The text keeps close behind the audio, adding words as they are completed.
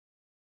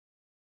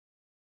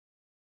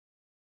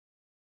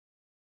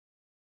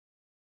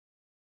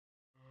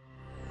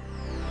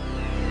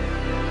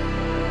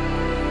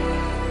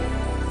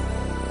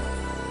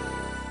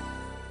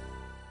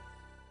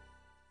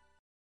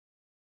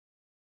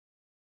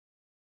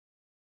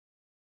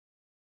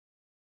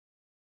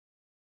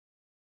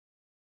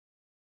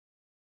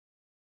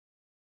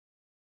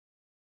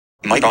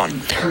Mic on.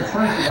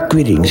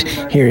 Greetings.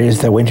 Here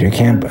is the Winter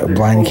Camp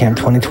Blind Camp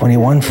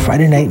 2021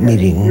 Friday night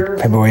meeting,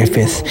 February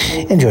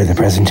 5th. Enjoy the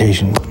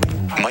presentation.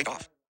 Mic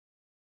off.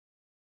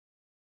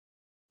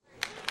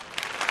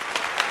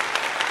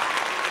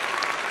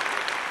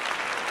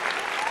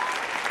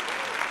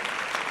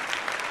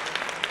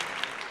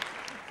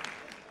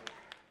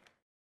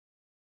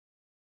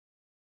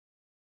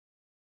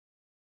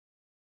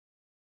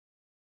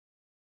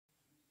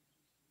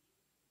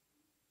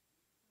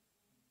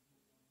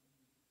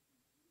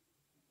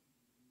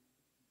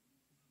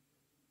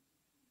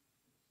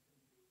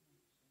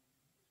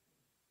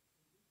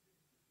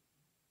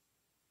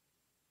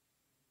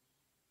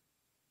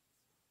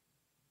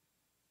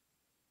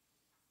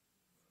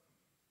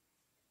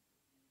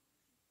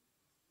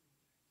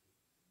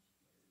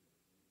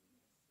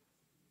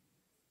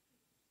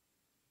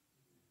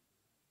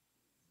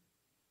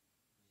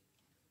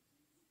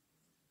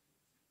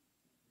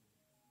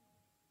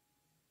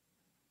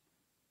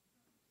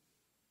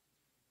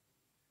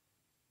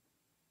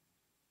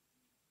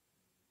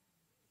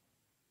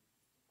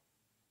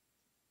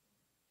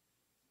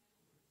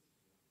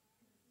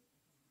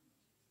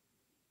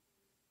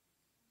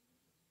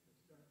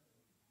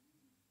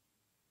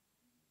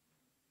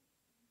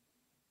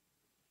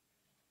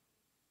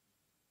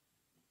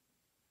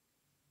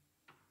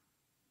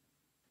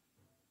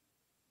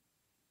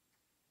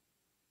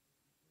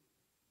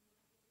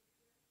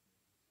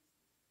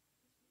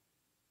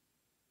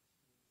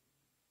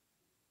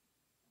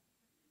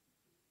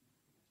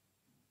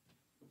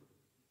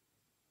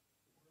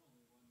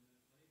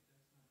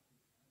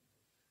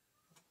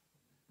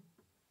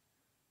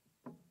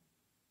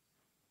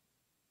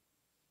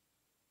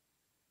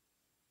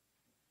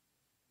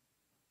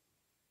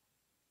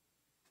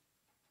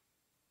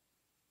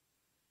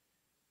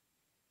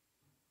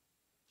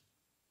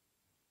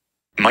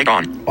 Mic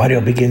on.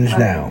 Audio begins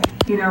now.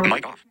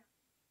 Mic off.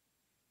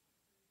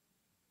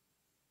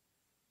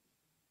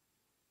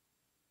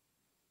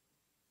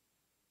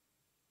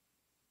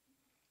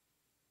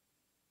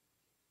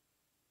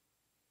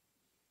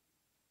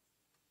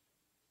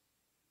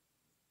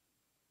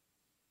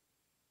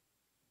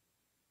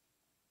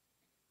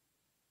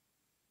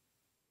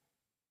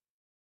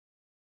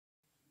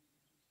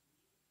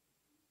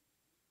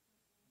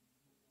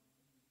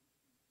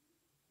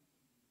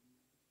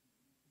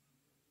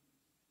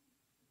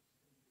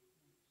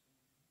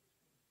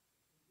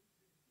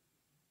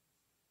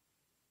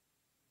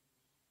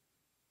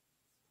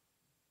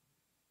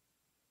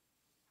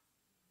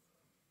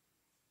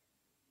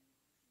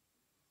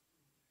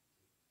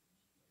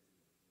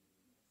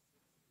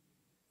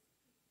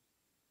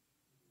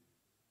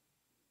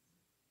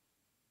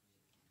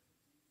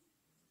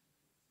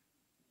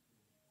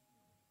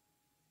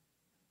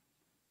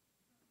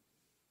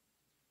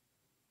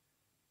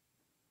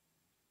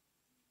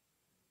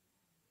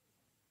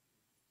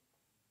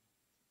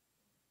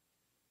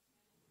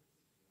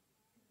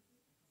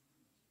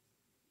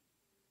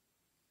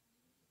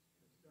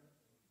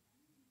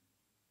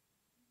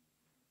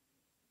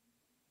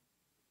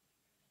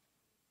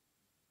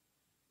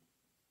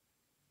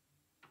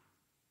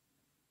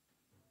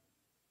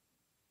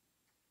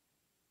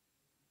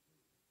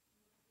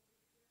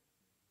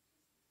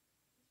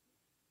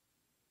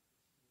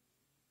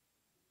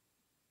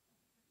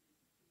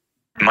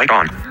 Mic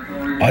on.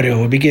 Audio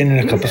will begin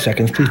in a couple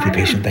seconds. Please be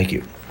patient. Thank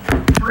you.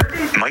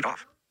 Mic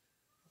off.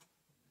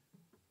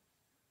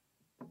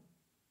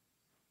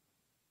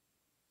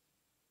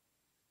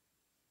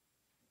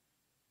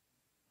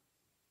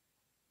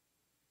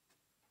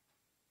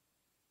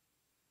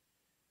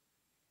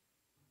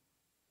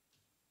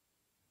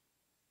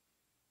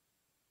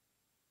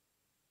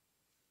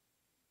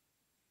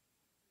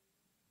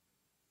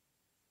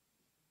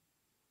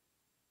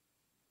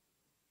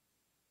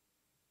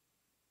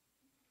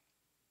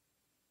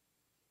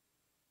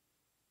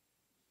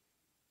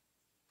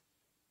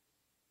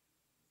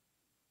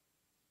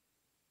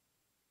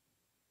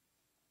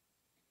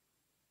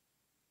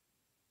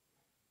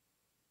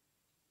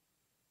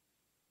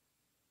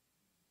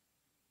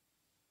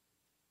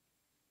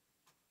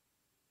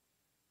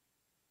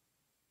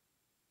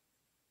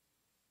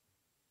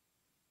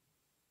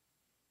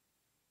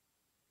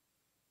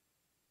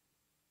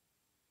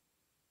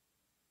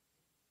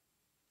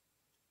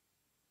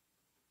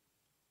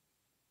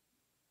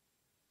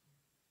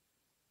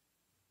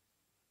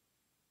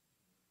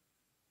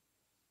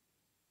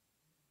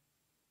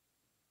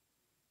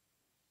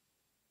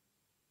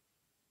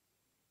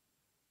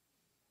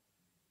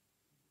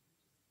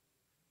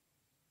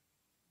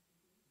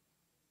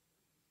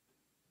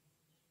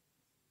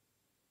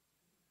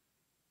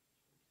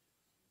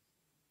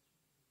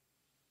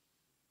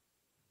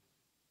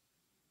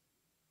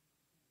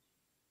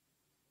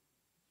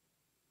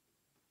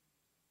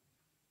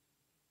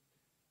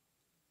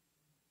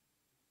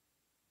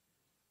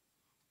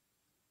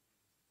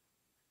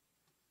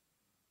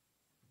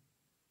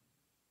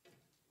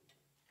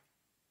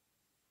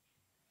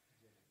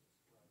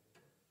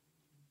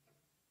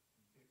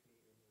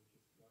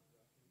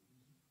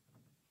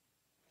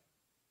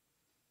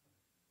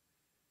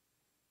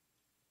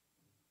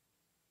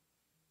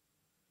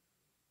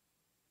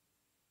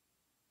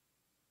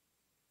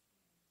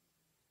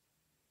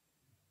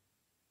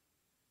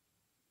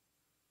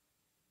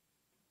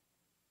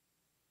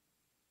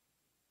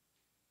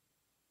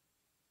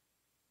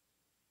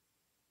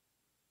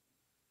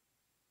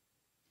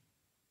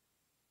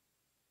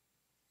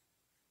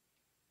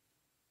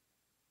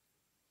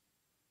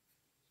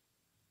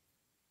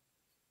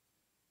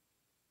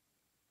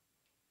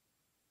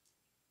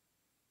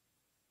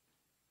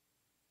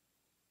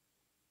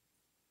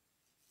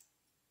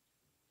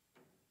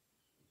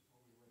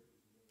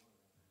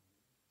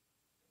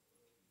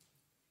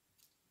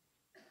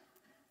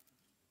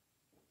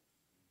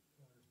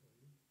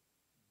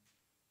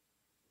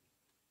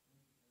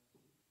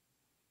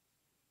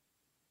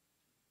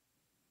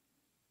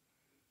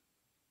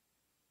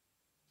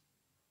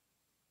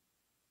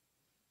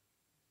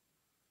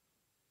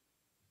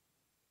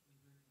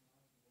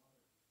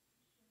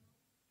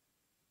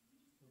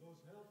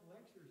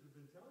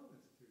 Sure.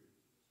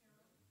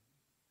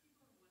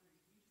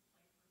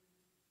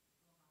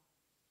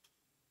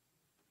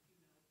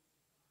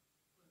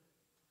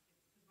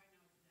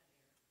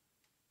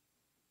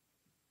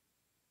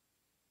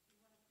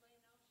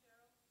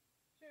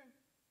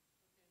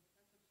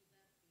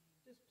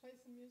 Just play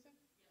some music?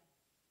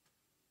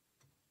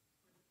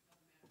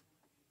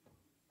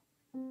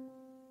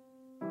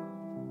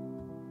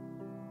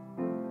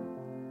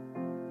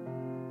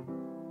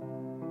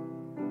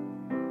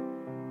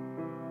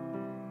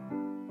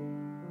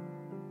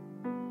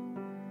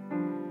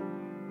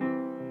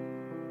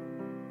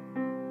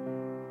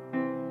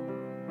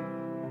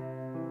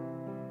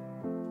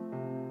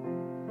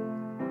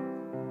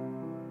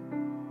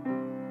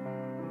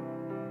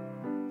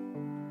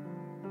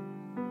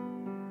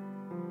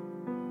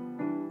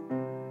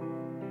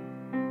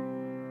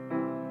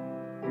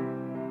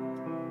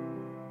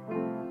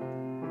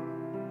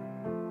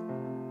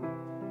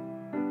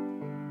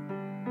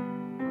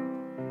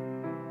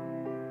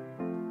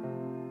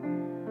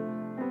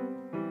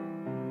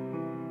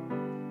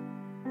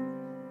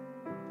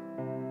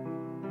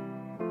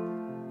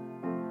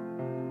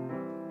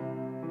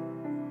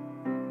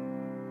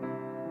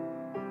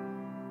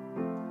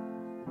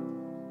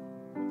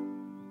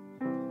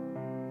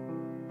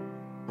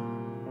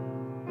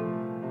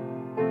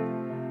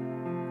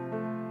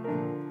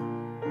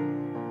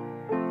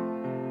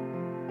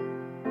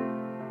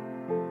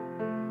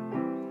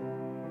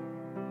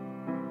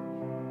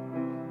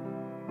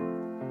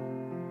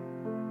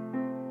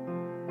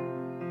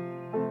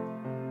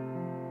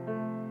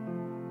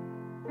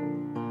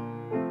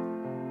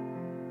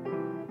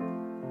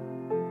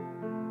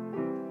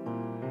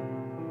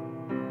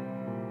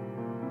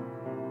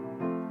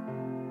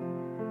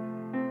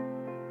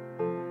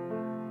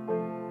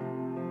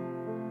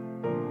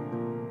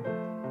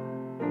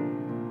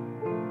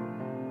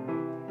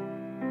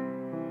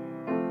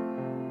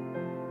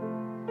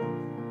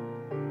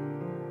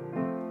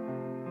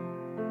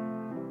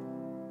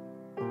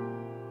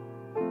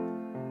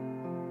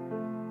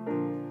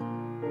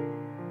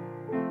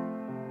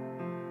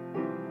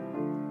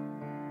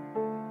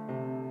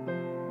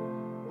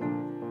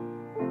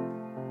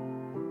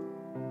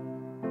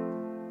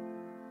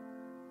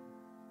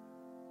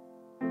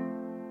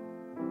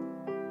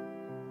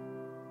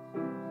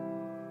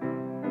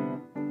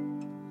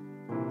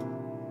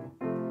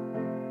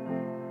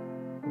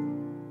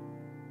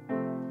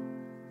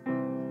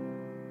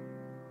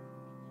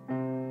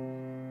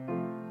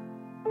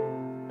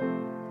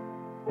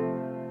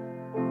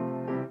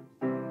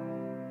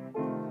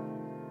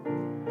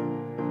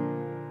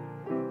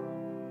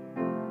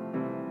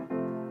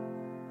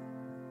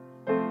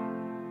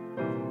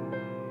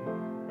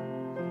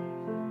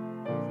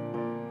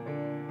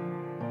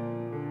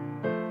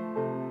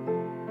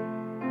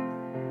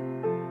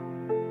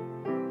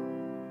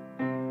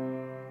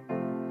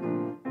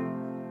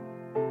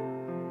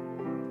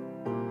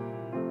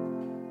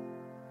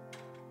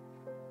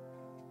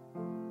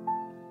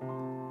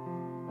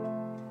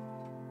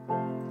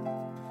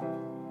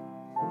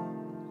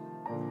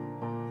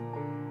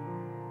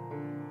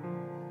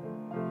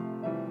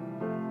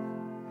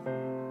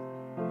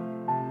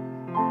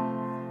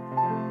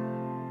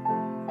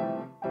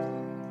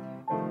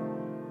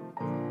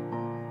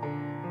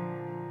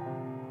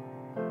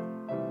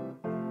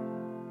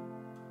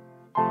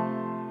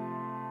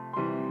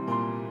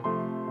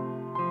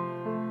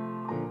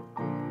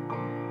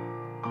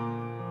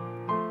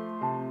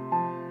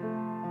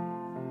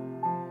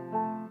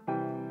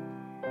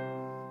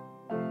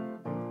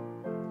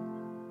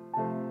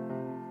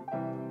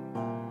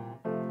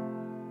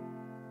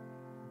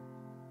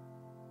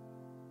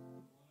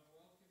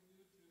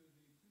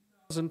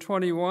 The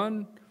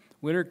 2021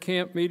 Winter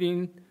Camp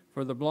Meeting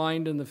for the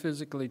Blind and the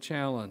Physically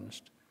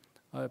Challenged.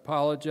 I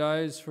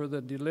apologize for the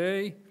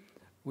delay.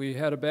 We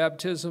had a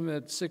baptism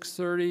at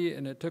 6:30,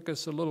 and it took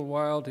us a little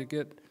while to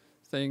get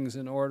things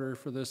in order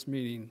for this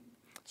meeting,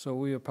 so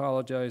we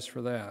apologize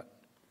for that.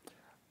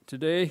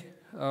 Today,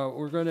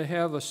 we're going to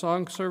have a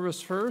song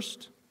service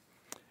first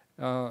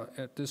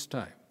at this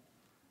time.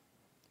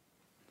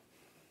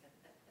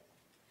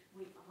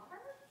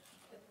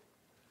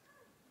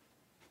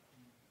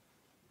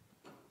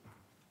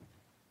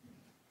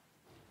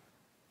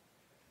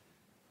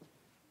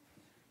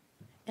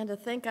 And to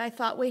think I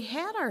thought we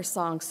had our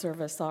song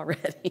service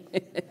already.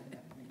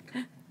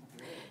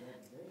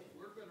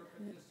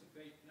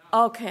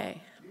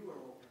 Okay.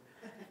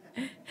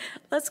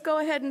 Let's go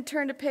ahead and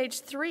turn to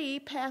page 3,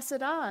 pass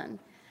it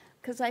on,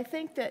 because I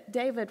think that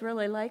David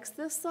really likes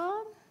this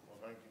song. Well,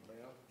 thank you,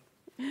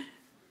 Belle.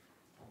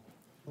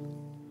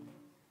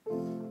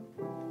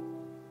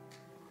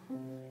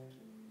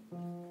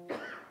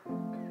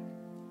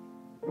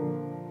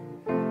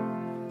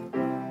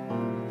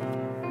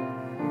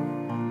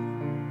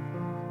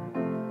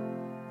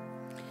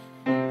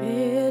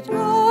 It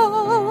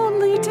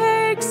only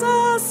takes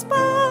a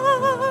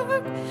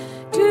spark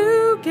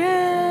to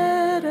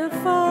get a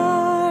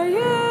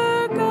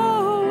fire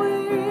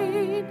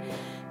going,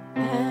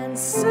 and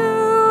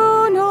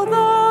soon all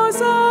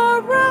those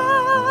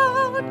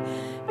around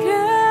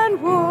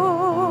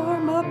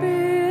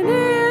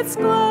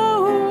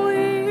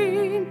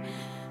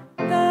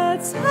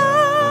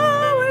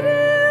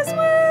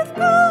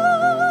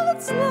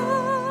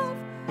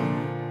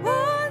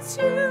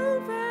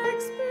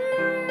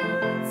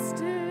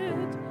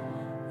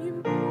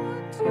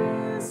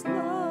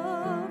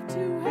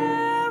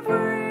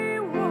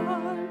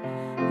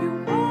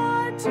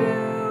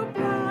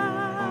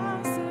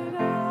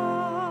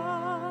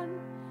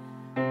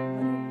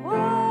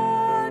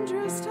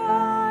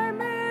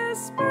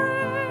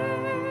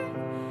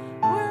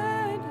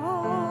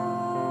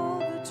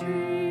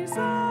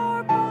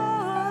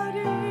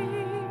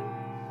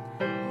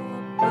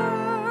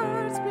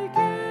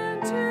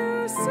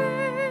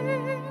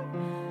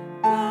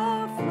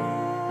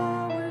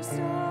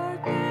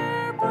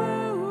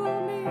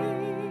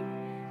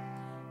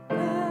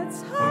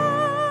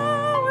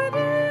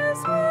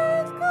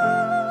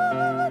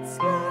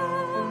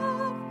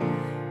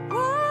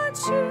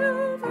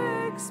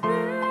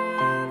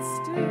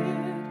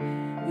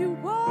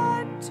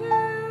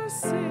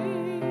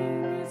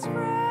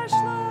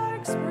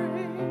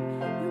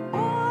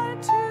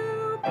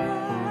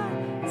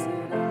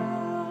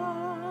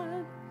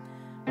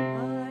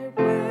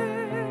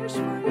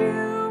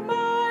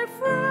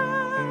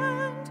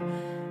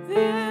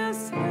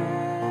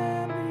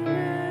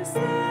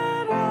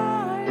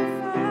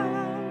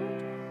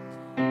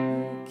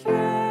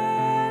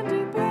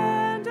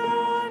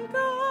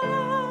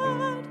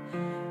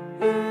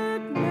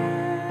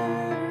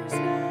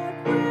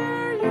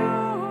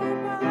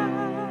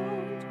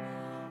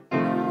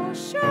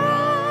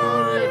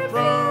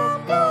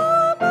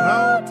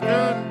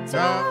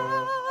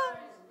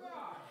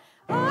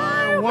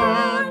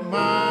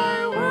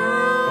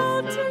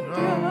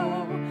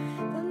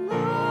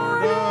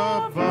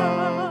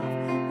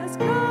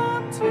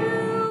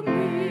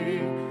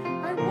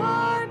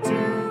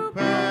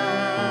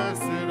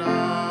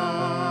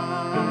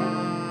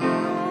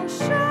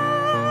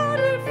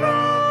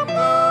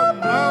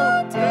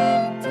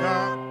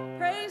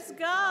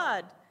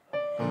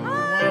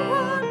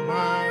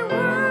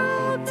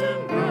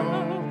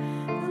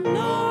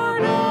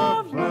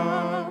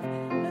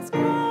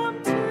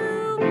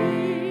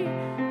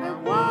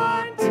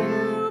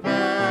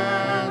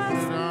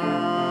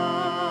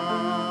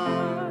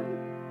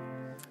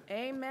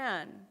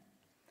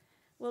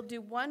do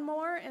one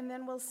more, and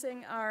then we'll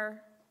sing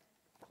our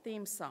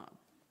theme song.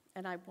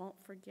 And I won't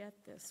forget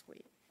this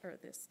week, or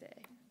this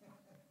day.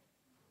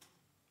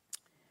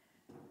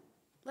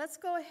 Let's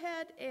go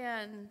ahead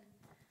and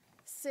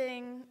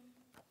sing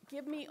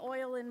Give Me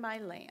Oil in My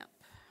Lamp.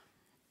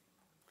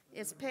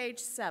 It's page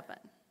 7.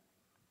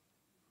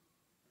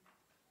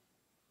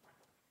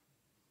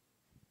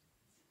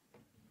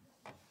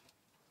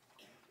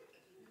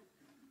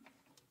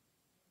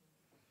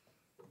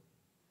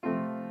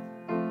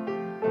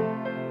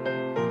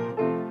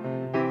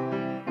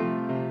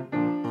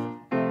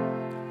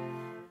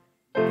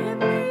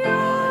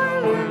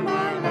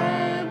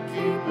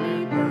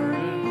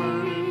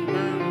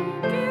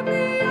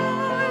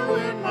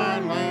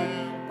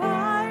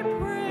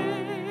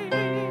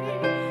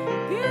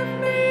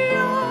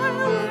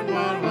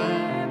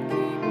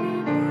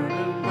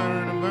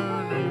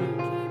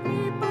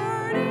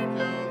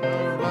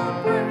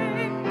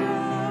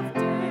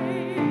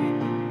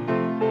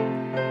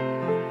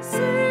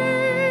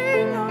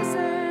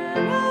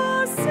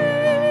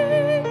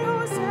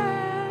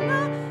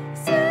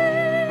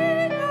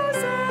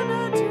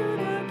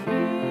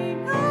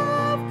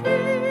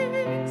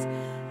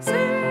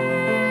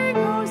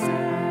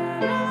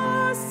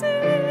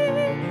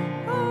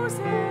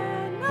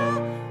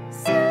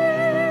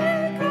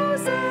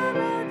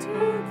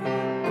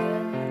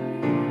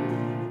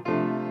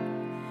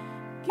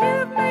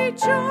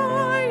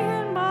 Joy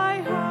in my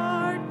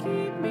heart,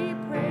 keep me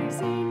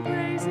praising,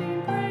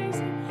 praising,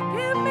 praising.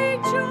 Give me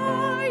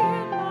joy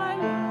in my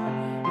Lord,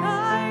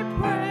 I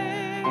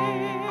pray.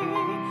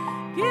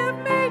 Give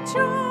me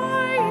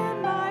joy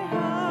in my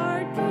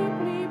heart, keep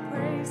me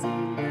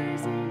praising,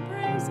 praising,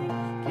 praising.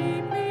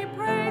 Keep me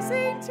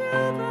praising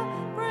till the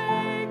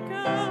break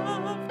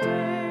of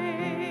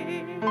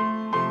day.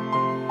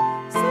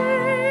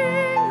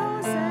 Sing,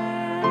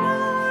 Hosanna,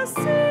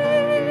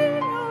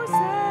 sing,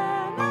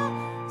 Hosanna.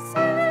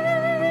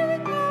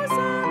 Sing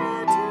Hosanna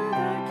to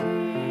the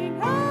King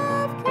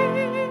of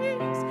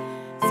Kings.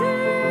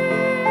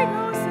 Sing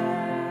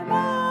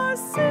Hosanna,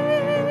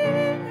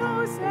 sing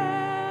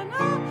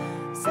Hosanna,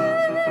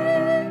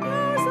 sing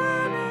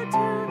Hosanna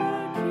to the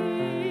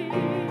King.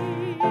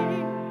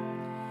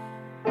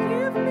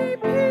 Give me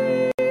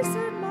peace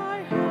in my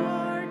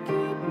heart,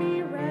 keep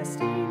me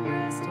resting,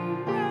 resting,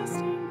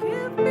 resting.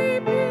 Give me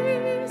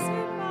peace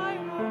in my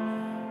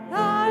heart,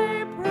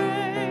 I pray.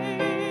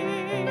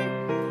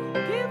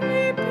 Give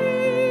me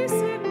peace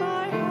in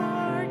my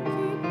heart,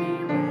 keep me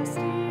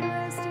resting,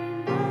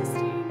 resting,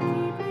 resting.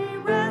 Keep me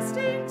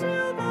resting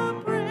till the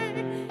break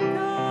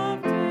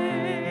of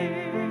day.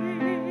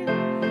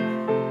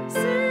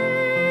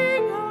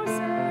 Sing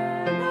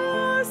Hosanna,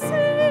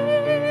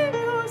 sing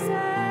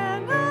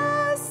Hosanna,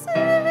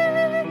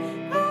 sing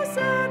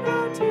Hosanna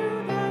to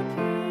the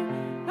King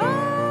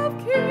of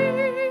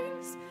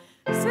Kings.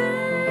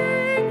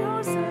 Sing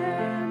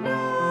Hosanna,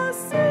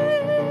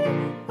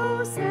 sing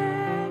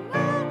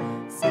Hosanna,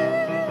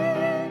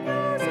 sing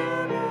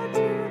Hosanna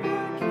to the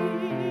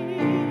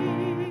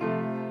King.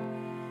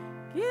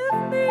 Give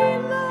me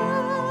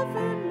love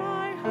in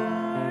my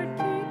heart,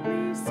 keep me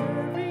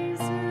serving,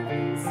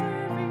 serving,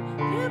 serving.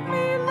 Give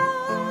me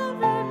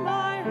love in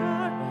my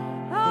heart,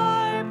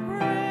 I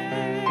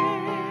pray.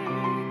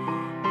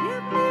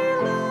 Give me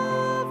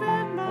love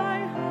in my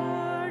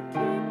heart,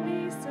 keep me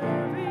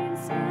serving,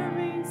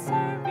 serving,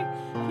 serving.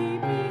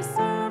 Keep me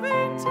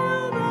serving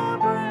till the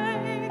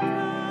break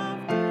of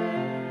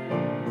day.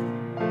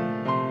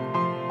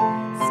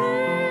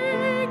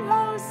 Sing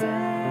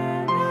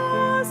Hosanna,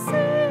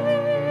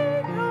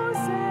 sing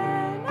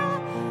Hosanna,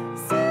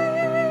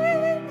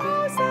 sing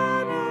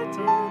Hosanna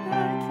to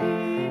the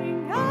King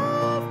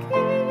of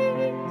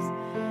Kings.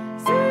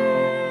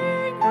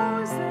 Sing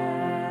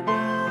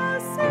Hosanna,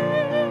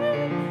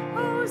 sing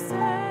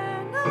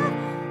Hosanna,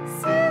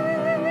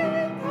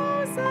 sing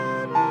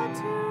Hosanna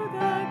to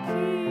the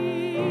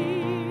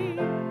King.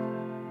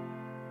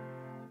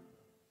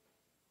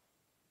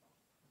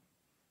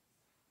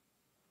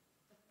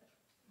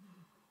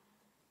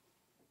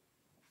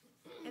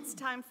 It's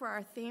time for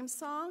our theme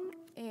song,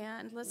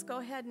 and let's go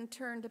ahead and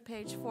turn to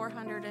page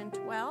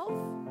 412.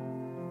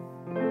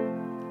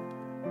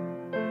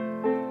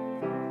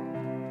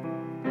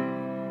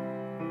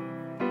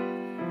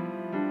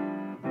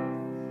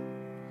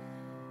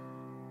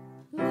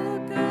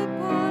 Look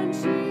upon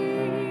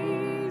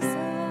Jesus,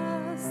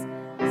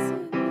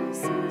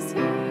 sinless is He,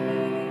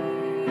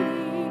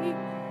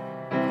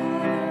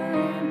 water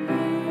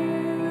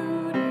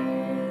imbued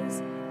His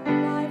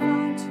life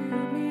unto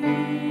me.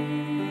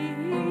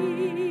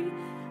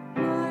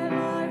 My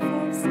life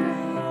of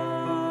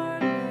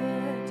scarlet,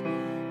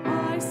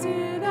 my sin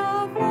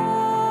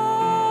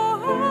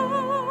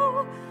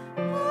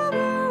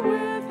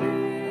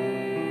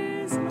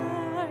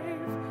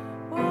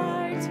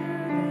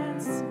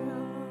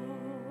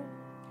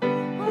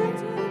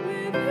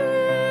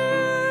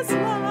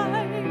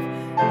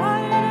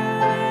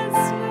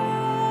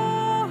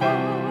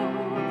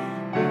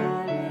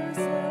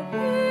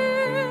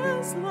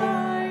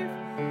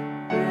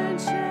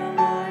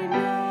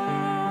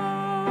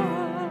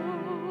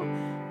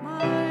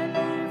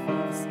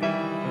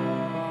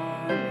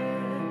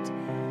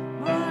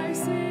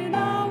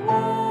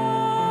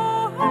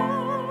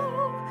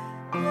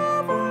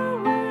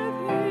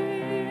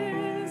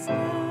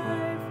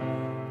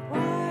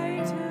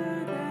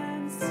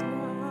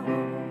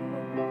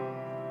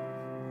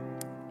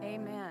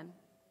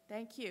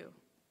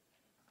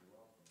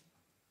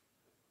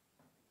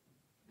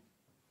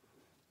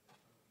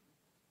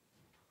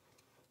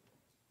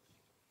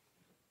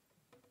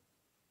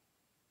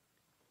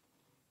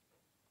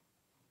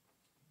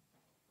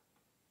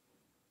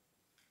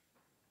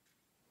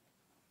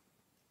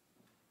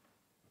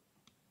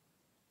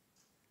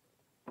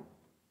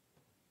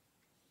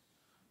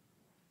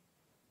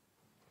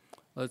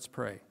Let's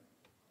pray.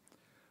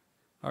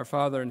 Our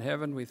Father in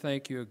heaven, we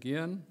thank you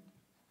again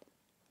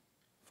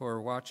for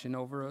watching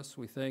over us.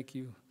 We thank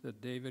you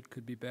that David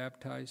could be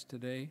baptized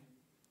today.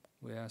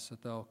 We ask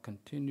that thou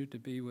continue to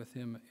be with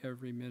him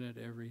every minute,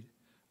 every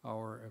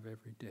hour of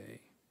every day.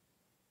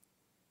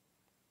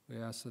 We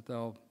ask that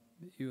thou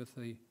be with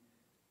the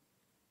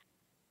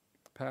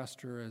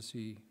pastor as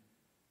he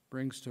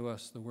brings to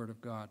us the word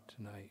of God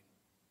tonight.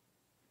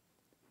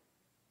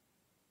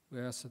 We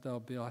ask that thou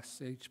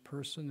bless each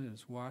person that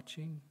is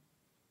watching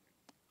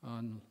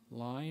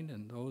online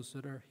and those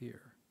that are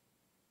here.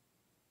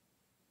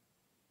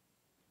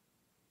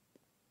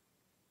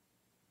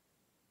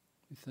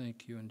 We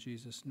thank you in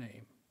Jesus'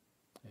 name.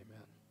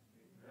 Amen.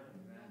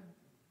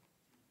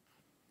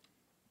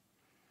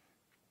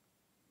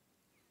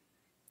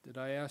 Did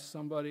I ask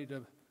somebody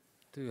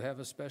to have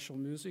a special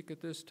music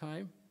at this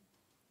time?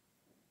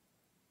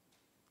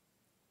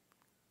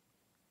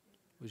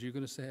 Was you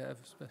going to say have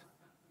a special?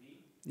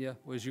 Yeah,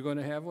 was you going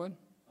to have one?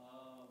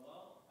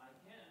 Well, I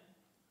can.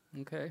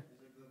 Okay.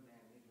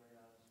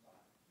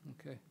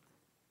 Okay.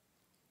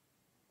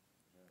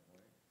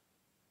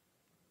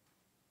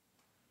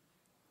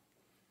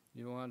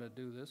 You want to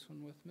do this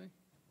one with me?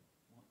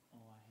 Oh,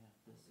 I have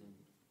this in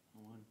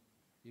one.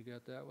 You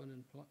got that one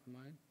in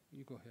mind?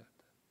 You go ahead.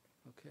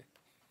 Okay.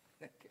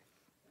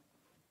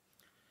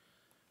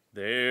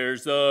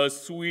 There's a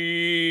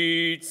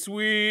sweet,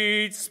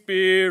 sweet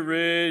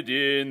spirit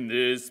in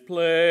this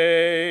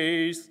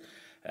place,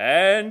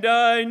 and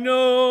I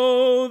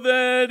know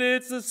that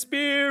it's the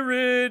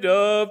Spirit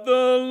of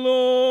the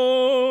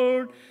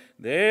Lord.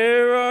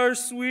 There are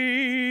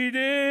sweet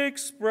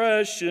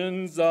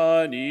expressions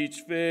on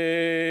each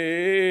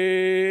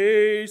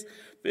face,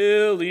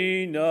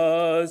 filling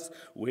us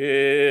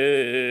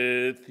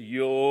with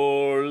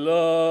your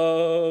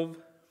love.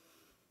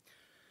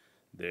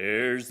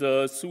 There's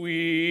a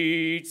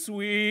sweet,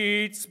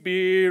 sweet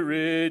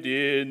spirit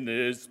in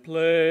this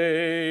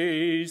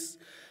place,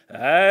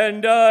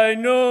 and I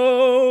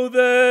know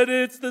that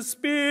it's the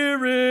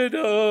Spirit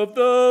of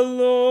the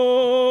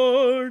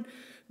Lord.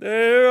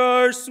 There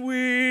are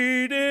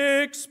sweet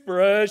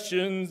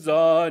expressions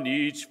on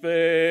each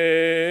face,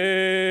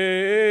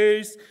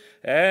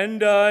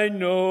 and I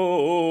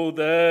know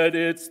that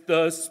it's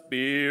the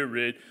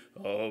Spirit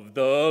of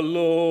the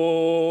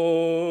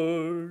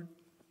Lord.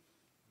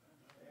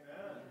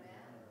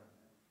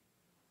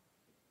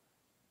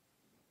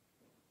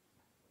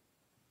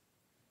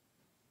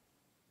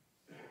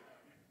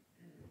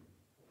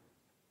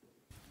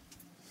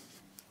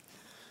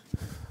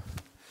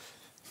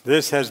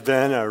 This has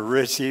been a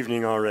rich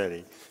evening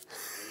already.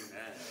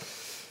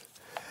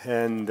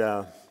 And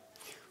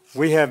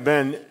we have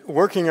been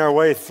working our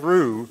way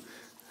through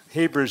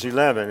Hebrews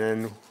 11,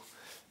 and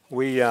I'm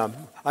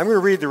going to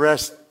read the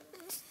rest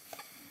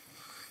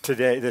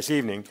this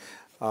evening,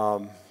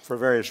 for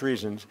various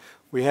reasons.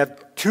 We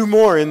have two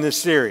more in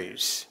this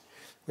series.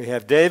 We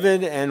have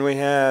David and we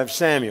have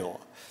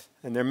Samuel,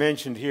 and they're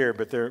mentioned here,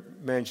 but they're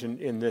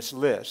mentioned in this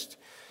list.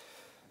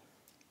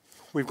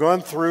 We've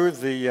gone through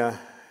the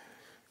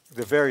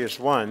various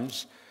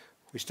ones.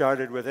 We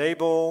started with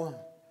Abel,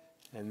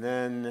 and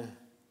then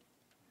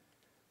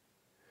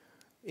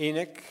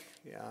Enoch.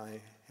 Yeah, I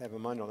have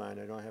them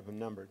underlined. I don't have them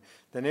numbered.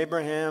 Then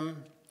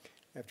Abraham.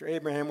 After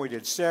Abraham, we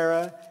did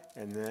Sarah,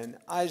 and then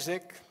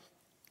Isaac,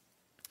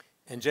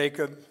 and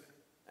Jacob,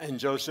 and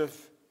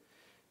Joseph,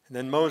 and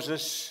then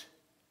Moses.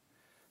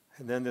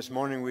 And then this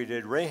morning we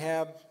did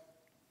Rahab,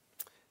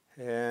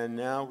 and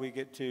now we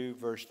get to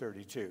verse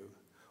 32.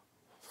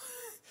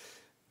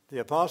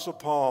 The Apostle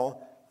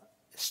Paul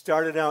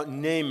started out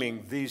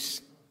naming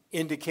these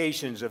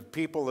indications of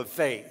people of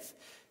faith.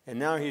 And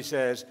now he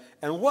says,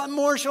 and what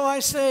more shall I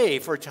say?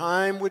 For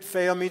time would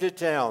fail me to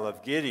tell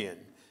of Gideon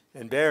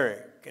and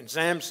Barak and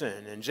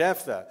Samson and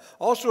Jephthah,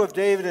 also of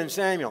David and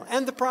Samuel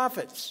and the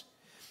prophets,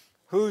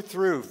 who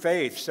through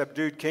faith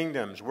subdued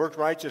kingdoms, worked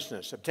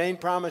righteousness, obtained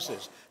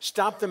promises,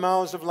 stopped the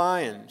mouths of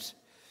lions,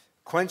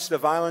 quenched the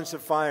violence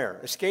of fire,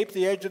 escaped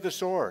the edge of the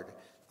sword.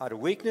 Out of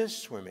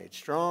weakness were made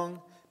strong,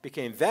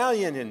 became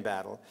valiant in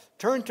battle,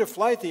 turned to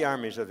flight the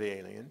armies of the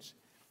aliens.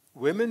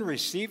 Women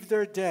received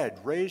their dead,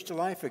 raised to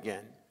life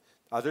again.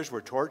 Others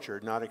were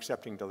tortured, not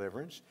accepting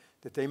deliverance,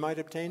 that they might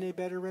obtain a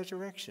better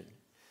resurrection.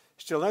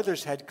 Still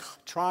others had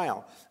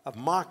trial of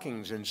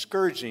mockings and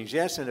scourgings,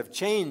 yes, and of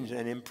chains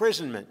and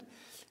imprisonment.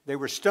 They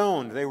were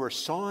stoned, they were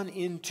sawn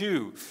in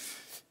two.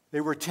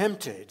 They were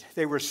tempted,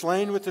 they were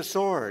slain with the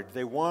sword.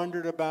 They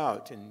wandered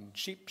about in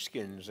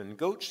sheepskins and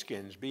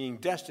goatskins, being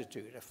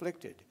destitute,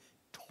 afflicted,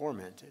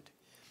 tormented,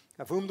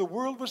 of whom the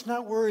world was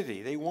not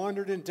worthy. They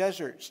wandered in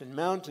deserts and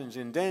mountains,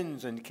 in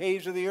dens and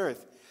caves of the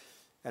earth.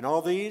 And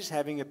all these,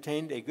 having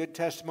obtained a good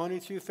testimony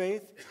through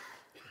faith,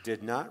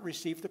 did not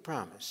receive the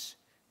promise,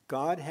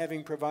 God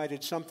having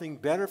provided something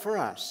better for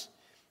us,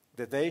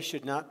 that they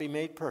should not be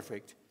made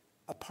perfect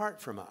apart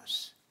from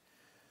us.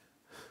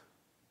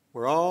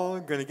 We're all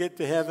going to get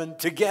to heaven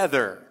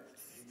together.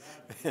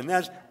 And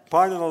that's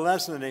part of the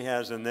lesson that he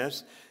has in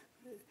this.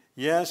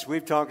 Yes,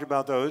 we've talked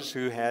about those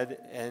who had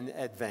an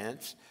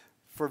advance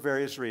for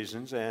various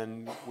reasons,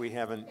 and we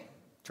haven't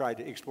tried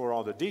to explore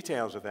all the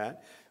details of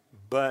that,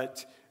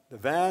 but the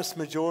vast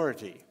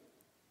majority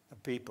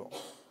of people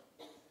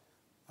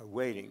are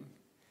waiting.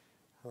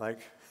 Like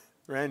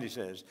Randy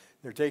says,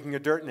 they're taking a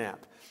dirt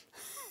nap.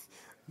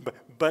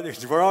 but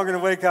we're all going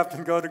to wake up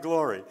and go to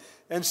glory.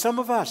 And some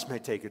of us may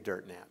take a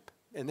dirt nap,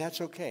 and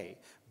that's okay.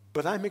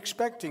 But I'm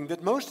expecting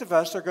that most of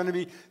us are going to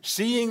be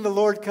seeing the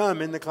Lord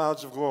come in the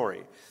clouds of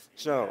glory.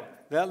 So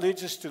that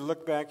leads us to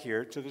look back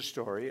here to the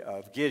story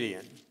of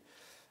Gideon.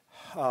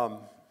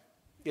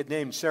 It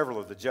named several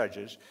of the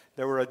judges.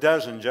 There were a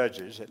dozen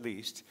judges, at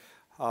least.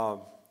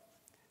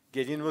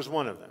 Gideon was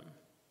one of them.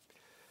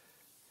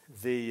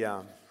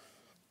 The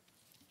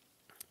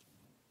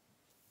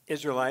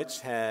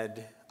Israelites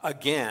had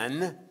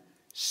again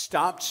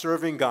stopped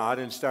serving God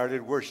and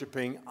started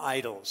worshiping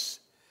idols.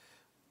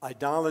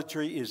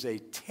 Idolatry is a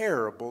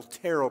terrible,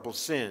 terrible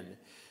sin.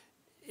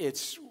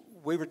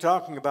 We were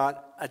talking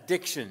about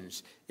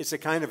addictions. It's a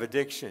kind of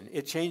addiction.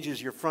 It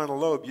changes your frontal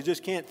lobe. You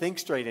just can't think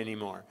straight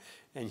anymore.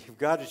 And you've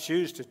got to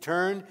choose to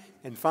turn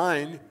and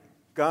find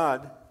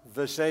God,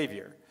 the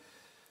Savior.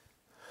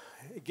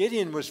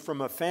 Gideon was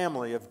from a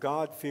family of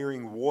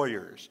God-fearing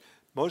warriors.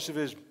 Most of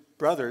his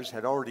brothers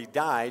had already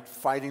died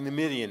fighting the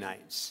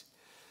Midianites.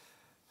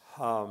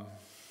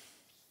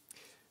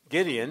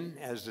 Gideon,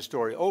 as the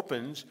story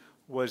opens,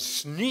 was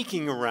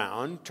sneaking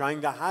around,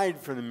 trying to hide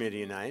from the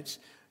Midianites.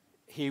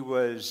 He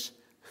was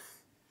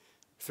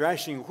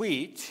threshing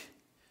wheat,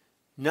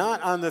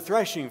 not on the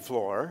threshing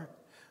floor,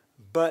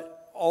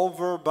 but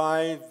over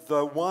by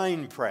the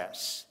wine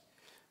press.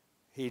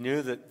 He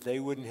knew that they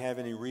wouldn't have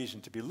any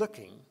reason to be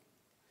looking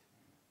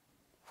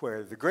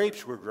where the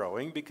grapes were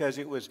growing because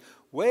it was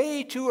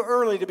way too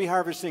early to be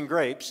harvesting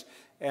grapes,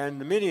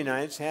 and the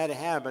Midianites had a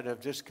habit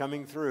of just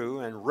coming through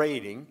and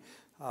raiding,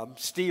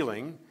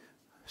 stealing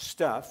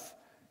stuff,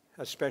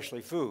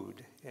 especially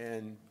food.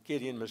 And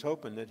Gideon was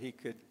hoping that he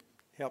could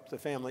help the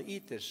family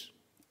eat this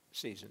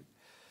season.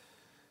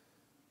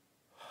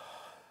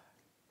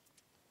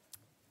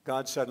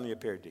 God suddenly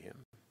appeared to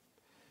him.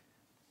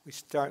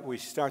 We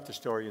start the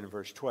story in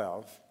verse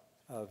 12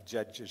 of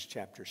Judges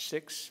chapter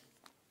 6.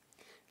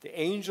 The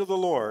angel of the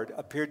Lord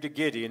appeared to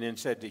Gideon and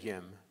said to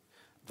him,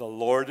 "The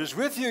Lord is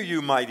with you,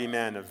 you mighty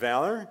man of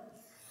valor."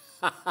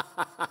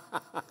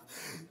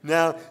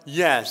 Now,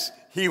 yes,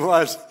 he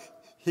was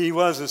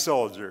a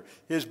soldier.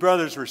 His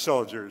brothers were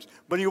soldiers,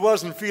 but he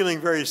wasn't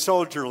feeling very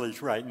soldierly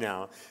right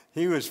now.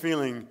 He was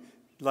feeling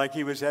like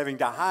he was having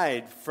to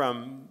hide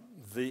from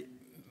the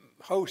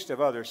host of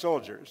other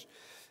soldiers.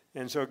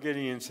 And so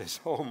Gideon says,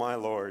 "Oh, my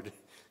Lord,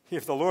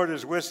 if the Lord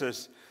is with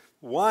us,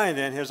 why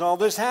then has all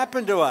this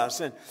happened to us?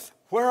 And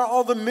where are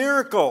all the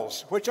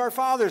miracles which our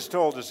fathers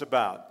told us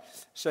about,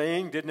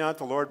 saying, did not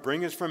the Lord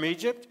bring us from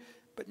Egypt?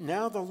 But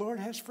now the Lord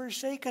has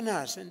forsaken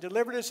us and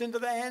delivered us into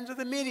the hands of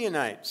the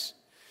Midianites."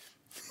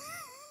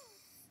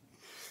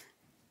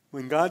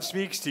 When God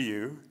speaks to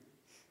you,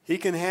 he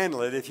can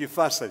handle it if you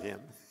fuss at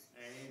him.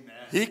 Amen.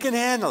 He can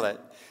handle it.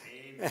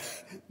 Amen.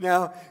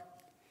 Now,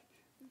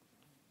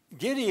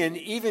 Gideon,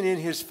 even in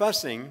his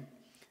fussing,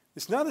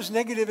 it's not as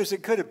negative as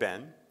it could have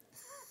been.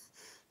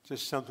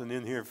 Just something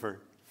in here for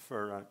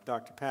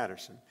Dr.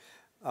 Patterson.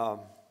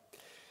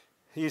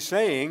 He's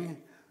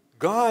saying,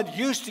 God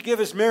used to give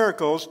us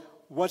miracles.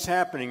 What's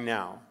happening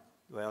now?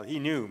 Well, he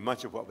knew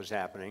much of what was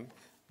happening.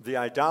 The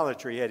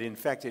idolatry had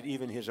infected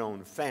even his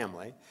own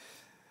family.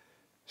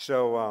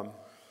 So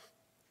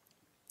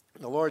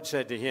the Lord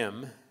said to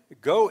him,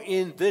 "Go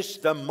in this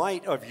the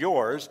might of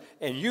yours,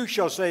 and you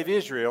shall save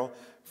Israel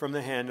from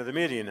the hand of the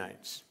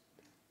Midianites.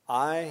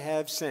 I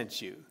have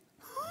sent you."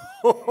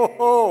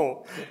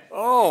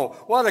 Oh,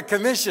 what a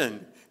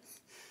commission.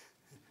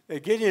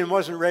 Gideon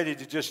wasn't ready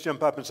to just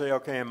jump up and say,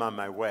 "Okay, I'm on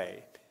my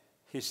way."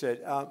 He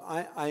said,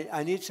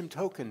 I need some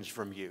tokens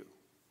from you.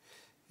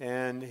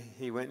 And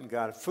he went and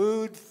got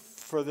food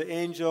for the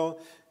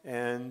angel,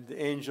 and the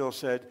angel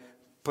said,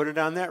 "Put it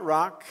on that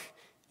rock."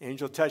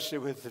 Angel touched it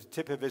with the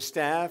tip of his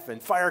staff,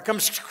 and fire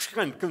comes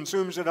and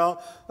consumes it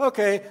all.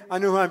 Okay, I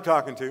know who I'm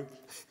talking to.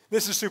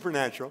 This is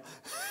supernatural.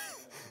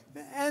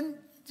 And,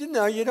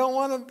 you don't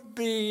want to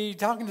be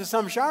talking to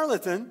some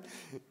charlatan.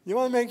 You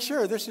want to make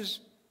sure this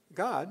is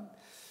God.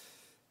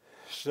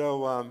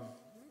 So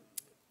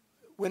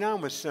went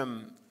on with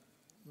some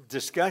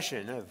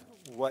discussion of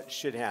what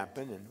should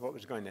happen and what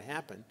was going to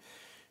happen.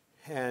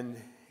 And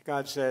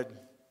God said,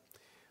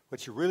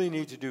 what you really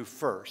need to do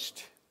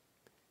first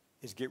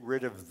is get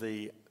rid of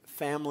the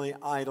family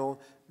idol,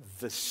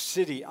 the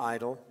city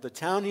idol. The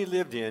town he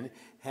lived in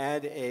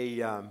had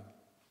a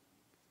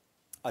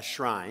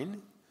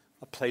shrine,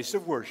 a place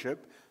of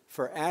worship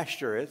for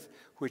Ashtoreth,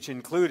 which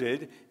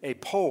included a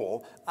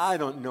pole. I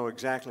don't know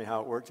exactly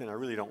how it worked, and I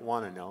really don't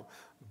want to know,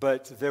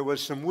 but there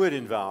was some wood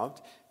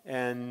involved,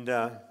 and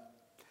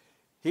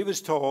he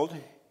was told,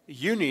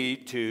 you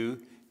need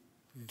to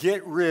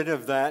get rid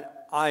of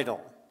that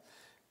idol.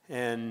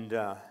 And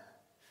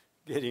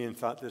Gideon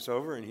thought this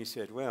over, and he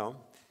said, well,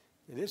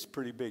 it is a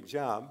pretty big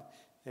job,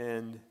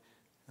 and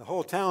the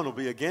whole town will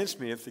be against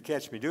me if they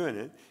catch me doing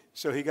it.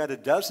 So he got a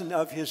dozen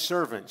of his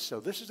servants.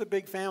 So this is a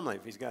big family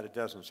if he's got a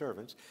dozen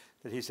servants.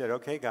 That he said,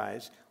 okay,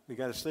 guys, we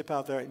got to slip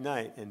out there at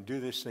night and do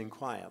this thing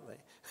quietly.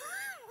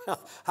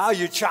 How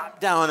you chop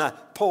down a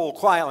pole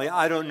quietly,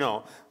 I don't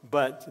know.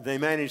 But they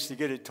managed to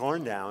get it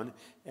torn down,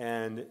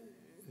 and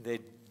they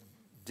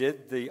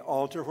did the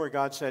altar where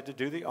God said to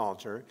do the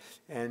altar.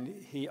 And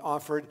he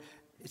offered,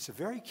 it's a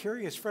very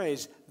curious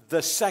phrase,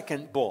 the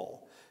second bull.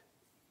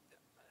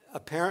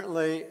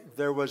 Apparently,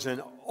 there was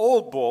an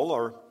old bull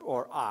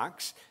or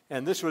ox,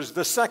 and this was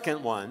the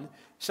second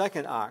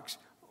ox.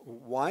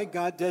 Why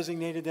God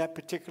designated that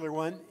particular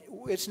one,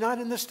 it's not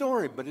in the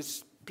story, but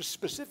it's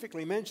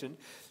specifically mentioned.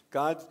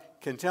 God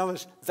can tell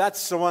us,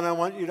 that's the one I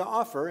want you to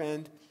offer,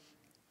 and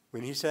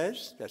when he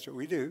says, that's what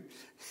we do.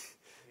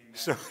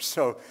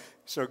 So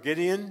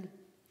Gideon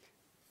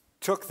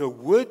took the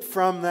wood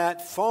from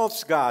that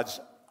false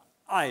god's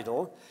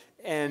idol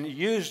and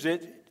used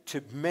it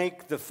to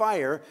make the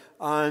fire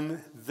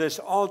on this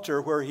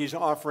altar where he's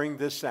offering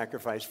this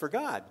sacrifice for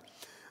God.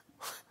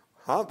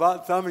 How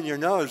about thumbing your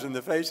nose in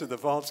the face of the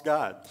false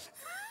god?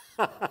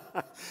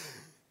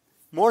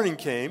 Morning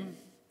came.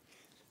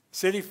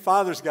 City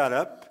fathers got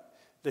up.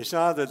 They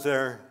saw that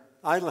their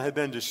idol had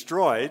been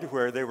destroyed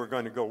where they were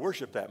going to go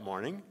worship that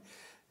morning.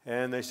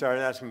 And they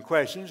started asking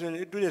questions, and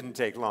it didn't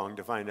take long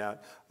to find out,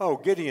 oh,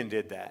 Gideon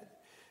did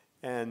that.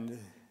 And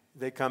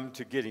they come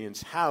to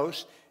Gideon's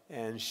house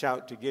and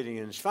shout to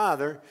Gideon's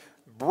father,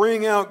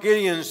 bring out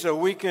Gideon so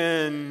we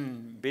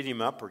can beat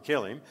him up or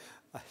kill him.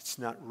 It's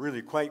not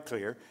really quite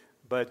clear.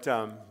 But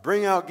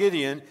bring out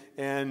Gideon,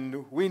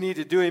 and we need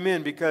to do him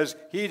in because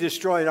he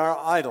destroyed our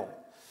idol.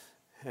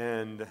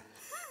 And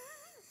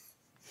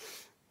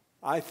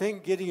I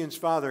think Gideon's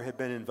father had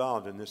been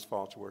involved in this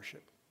false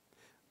worship.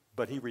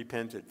 But he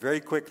repented very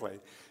quickly.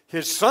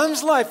 His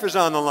son's life is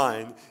on the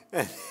line.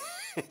 And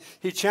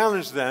he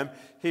challenged them.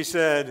 He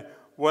said,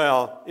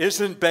 well,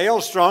 isn't Baal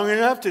strong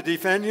enough to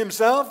defend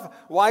himself?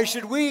 Why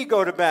should we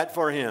go to bat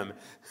for him?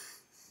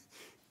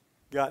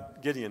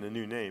 Got Gideon a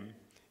new name.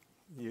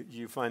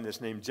 You find this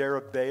name,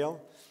 Jerubbaal.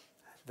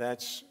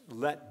 That's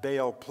let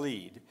Baal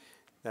plead.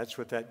 That's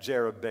what that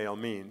Jerubbaal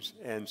means.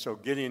 And so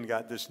Gideon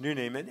got this new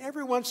name. And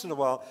every once in a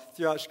while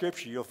throughout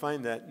Scripture, you'll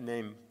find that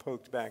name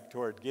poked back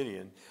toward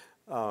Gideon.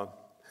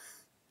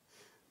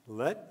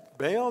 Let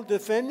Baal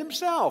defend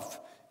himself.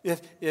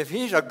 If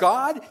he's a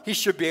god, he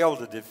should be able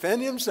to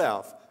defend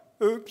himself.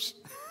 Oops.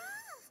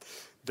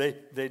 They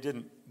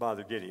didn't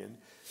bother Gideon.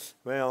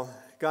 Well,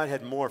 God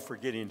had more for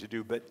Gideon to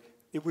do, but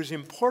it was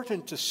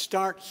important to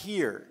start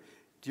here.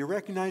 Do you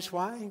recognize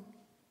why?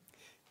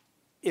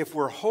 If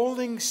we're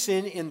holding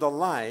sin in the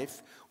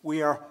life,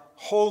 we are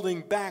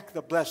holding back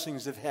the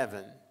blessings of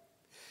heaven.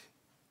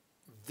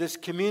 This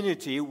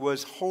community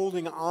was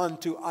holding on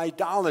to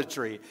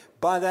idolatry.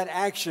 By that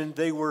action,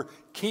 they were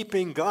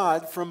keeping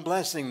God from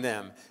blessing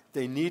them.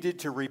 They needed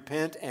to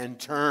repent and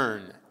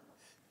turn.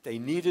 They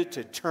needed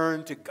to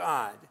turn to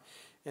God.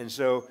 And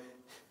so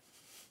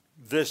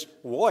this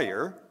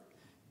warrior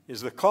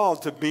is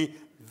called to be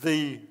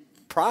the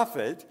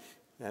prophet.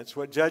 That's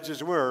what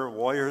judges were,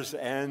 warriors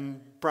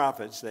and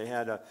prophets. They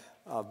had a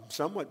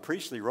somewhat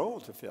priestly role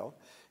to fill.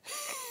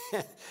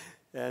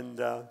 And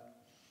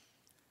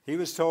he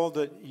was told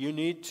that you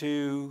need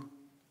to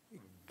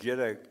get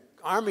an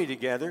army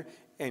together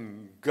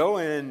and go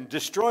and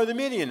destroy the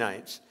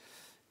Midianites.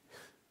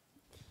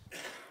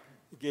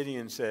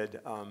 Gideon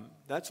said,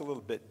 that's a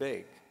little bit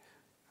big.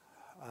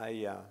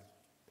 I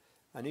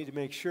need to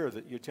make sure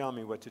that you tell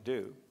me what to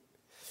do.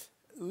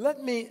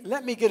 Let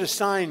me get a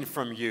sign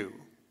from you.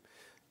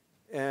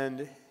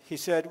 And he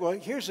said, well,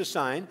 here's a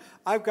sign.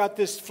 I've got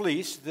this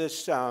fleece.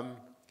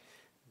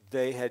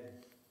 They had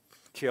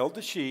killed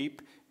the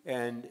sheep,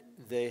 and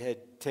they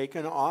had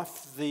taken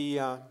off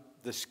the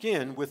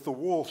skin with the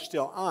wool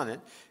still on it.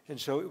 And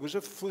so it was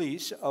a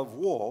fleece of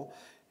wool,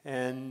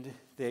 and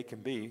they can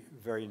be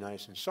very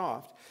nice and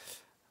soft.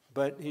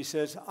 But he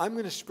says, I'm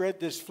going to spread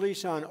this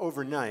fleece on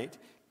overnight,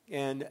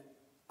 and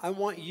I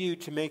want you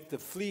to make the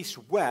fleece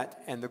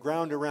wet and the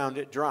ground around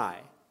it dry.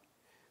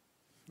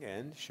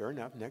 And sure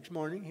enough, next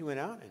morning he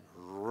went out and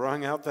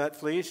wrung out that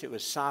fleece. It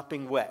was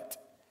sopping wet.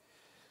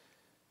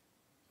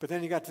 But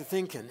then he got to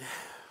thinking,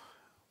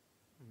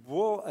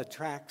 wool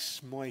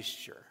attracts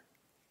moisture.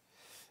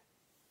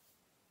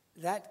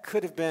 That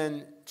could have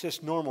been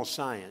just normal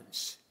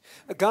science.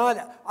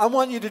 God, I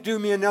want you to do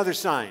me another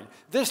sign.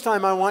 This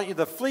time I want you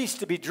the fleece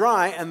to be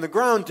dry and the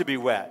ground to be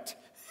wet.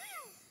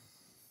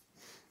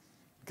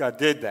 God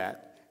did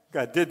that.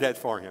 God did that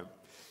for him.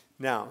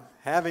 Now,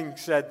 having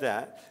said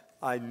that,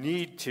 I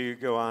need to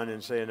go on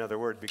and say another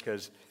word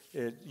because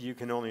you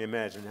can only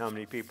imagine how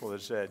many people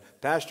have said,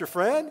 Pastor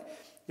Fred,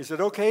 is it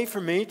okay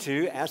for me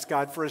to ask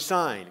God for a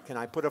sign? Can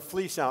I put a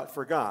fleece out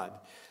for God?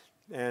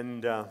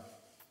 And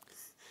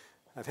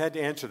I've had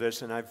to answer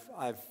this, and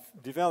I've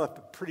developed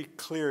a pretty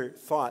clear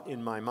thought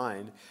in my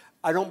mind.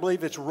 I don't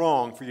believe it's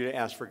wrong for you to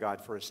ask for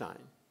God for a sign.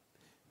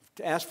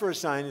 To ask for a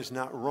sign is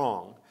not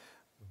wrong,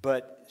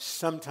 but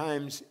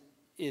sometimes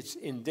it's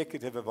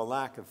indicative of a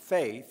lack of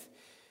faith.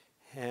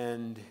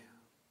 and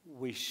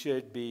we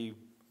should be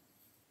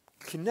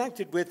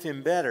connected with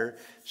him better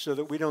so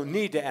that we don't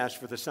need to ask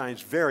for the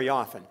signs very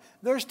often.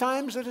 There's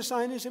times that a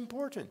sign is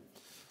important.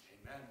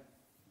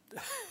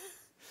 Amen.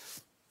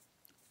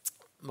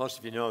 Most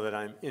of you know that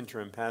I'm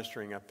interim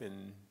pastoring up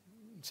in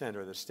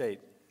center of the state,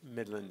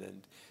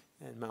 Midland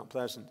and Mount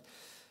Pleasant.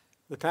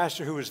 The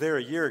pastor who was there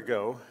a year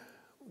ago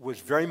was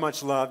very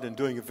much loved and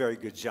doing a very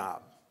good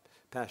job,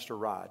 Pastor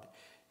Rod.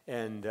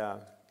 And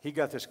he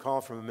got this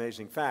call from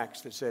Amazing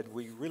Facts that said,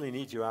 we really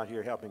need you out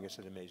here helping us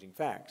at Amazing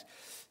Facts.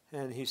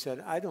 And he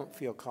said, I don't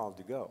feel called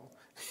to go.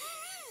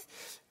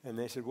 And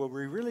they said, well,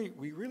 we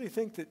really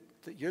think that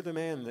you're the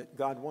man that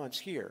God wants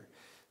here.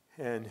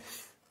 And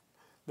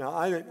now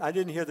I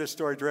didn't hear this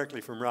story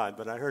directly from Rod,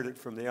 but I heard it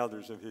from the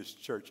elders of his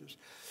churches.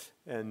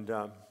 And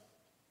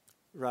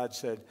Rod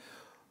said,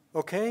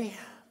 okay,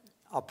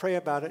 I'll pray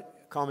about it.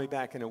 Call me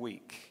back in a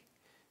week.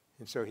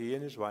 And so he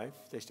and his wife,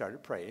 they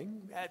started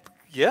praying.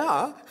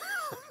 Yeah,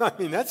 I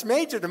mean, that's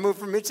major to move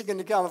from Michigan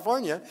to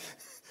California.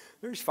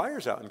 There's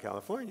fires out in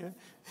California.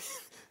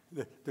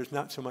 There's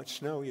not so much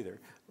snow either.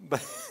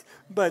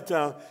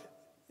 But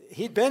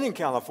he'd been in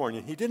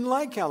California. He didn't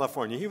like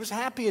California. He was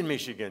happy in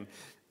Michigan.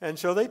 And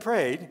so they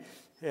prayed.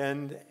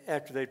 And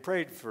after they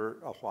prayed for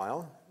a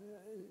while,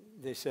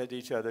 they said to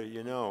each other,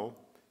 you know,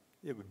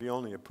 it would be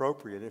only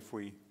appropriate if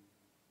we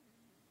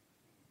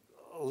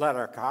let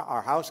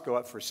our house go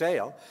up for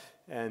sale.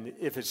 And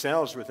if it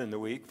sells within the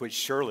week, which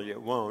surely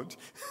it won't,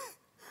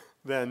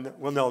 then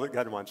we'll know that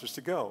God wants us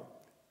to go.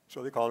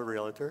 So they called a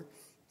realtor.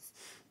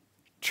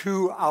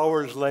 2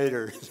 hours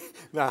later,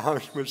 the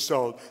house was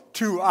sold.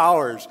 2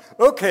 hours.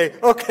 Okay,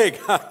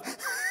 God.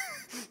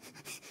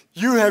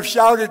 You have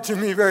shouted to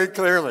me very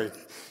clearly.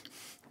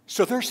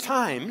 So there's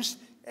times,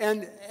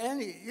 and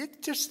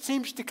it just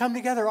seems to come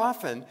together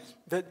often,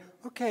 that,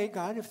 okay,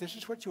 God, if this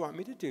is what you want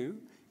me to do,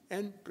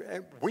 and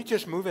we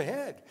just move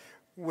ahead.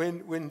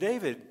 When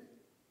David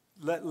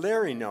let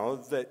Larry know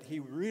that he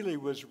really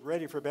was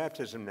ready for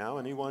baptism now,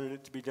 and he wanted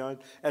it to be done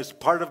as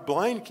part of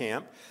blind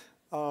camp,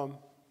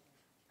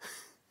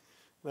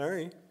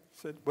 Larry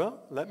said,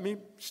 well, let me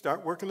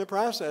start working the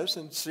process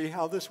and see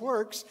how this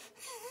works.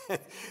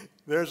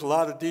 There's a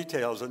lot of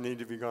details that need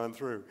to be gone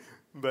through.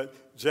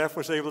 But Jeff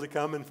was able to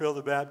come and fill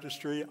the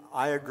baptistry.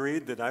 I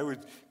agreed that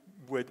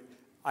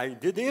I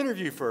did the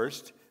interview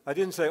first. I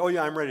didn't say, oh,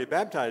 yeah, I'm ready to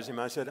baptize him.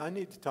 I said, I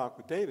need to talk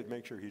with David,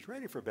 make sure he's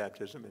ready for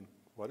baptism. And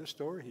what a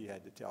story he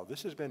had to tell.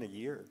 This has been a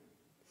year.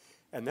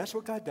 And that's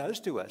what God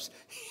does to us.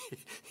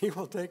 He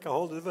will take a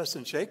hold of us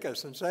and shake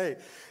us and say,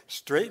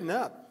 straighten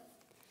up.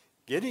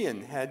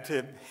 Gideon had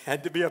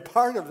to be a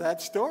part of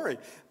that story.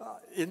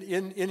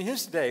 In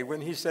his day,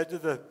 when he said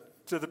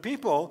to the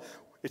people,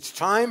 it's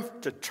time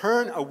to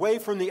turn away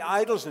from the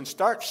idols and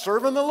start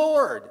serving the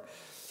Lord.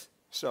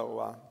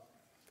 So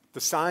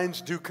the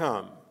signs do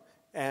come,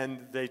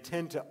 and they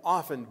tend to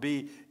often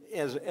be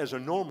as a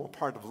normal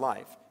part of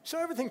life. So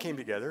everything came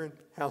together, and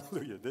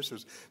hallelujah,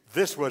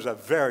 this was a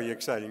very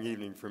exciting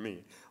evening for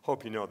me.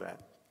 Hope you know that.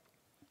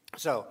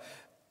 So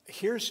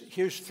here's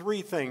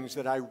 3 things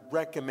that I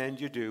recommend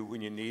you do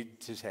when you need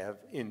to have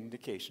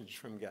indications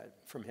from God,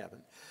 from heaven.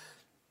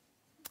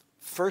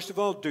 First of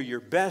all, do your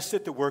best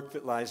at the work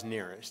that lies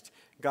nearest.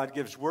 God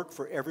gives work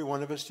for every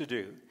one of us to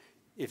do.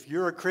 If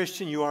you're a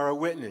Christian, you are a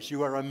witness.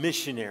 You are a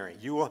missionary.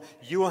 You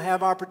will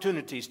have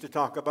opportunities to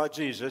talk about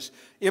Jesus.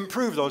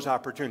 Improve those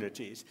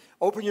opportunities.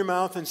 Open your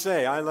mouth and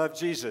say, I love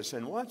Jesus.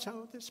 And watch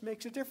how this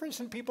makes a difference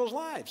in people's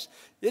lives.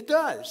 It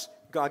does.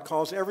 God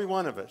calls every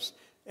one of us.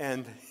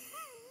 And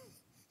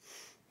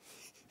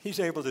He's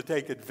able to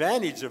take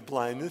advantage of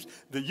blindness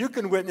that you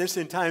can witness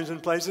in times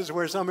and places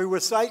where somebody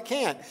with sight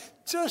can't.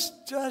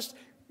 Just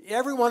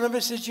every one of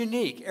us is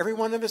unique. Every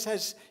one of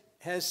us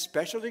has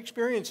special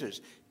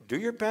experiences. Do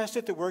your best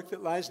at the work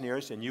that lies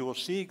nearest, and you will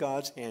see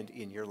God's hand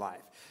in your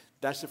life.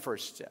 That's the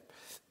first step.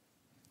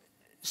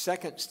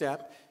 Second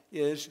step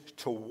is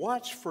to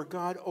watch for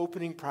God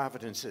opening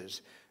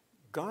providences.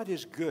 God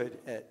is good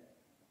at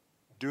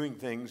doing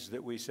things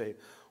that we say,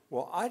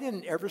 well, I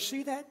didn't ever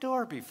see that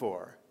door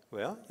before.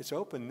 Well, it's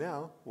open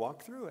now.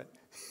 Walk through it.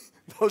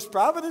 Those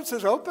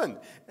providences open.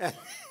 And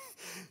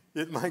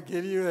it might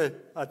give you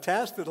a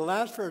task that'll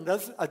last for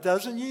a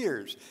dozen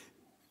years.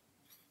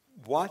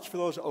 Watch for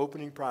those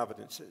opening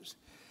providences.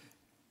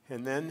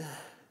 And then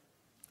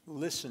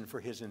listen for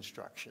his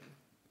instruction.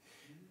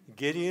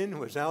 Gideon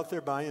was out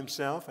there by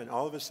himself, and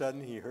all of a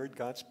sudden he heard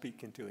God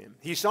speaking to him.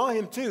 He saw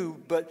him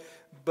too, but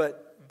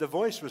the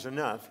voice was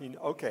enough.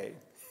 Okay.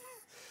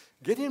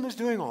 Gideon was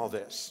doing all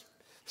this.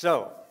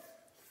 So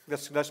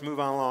let's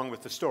move on along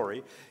with the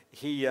story.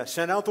 He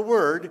sent out the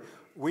word,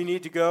 we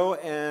need to go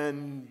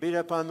and beat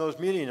up on those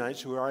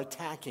Midianites who are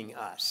attacking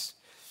us.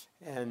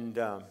 And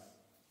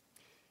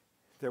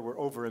there were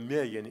over 1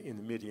 million in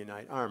the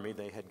Midianite army.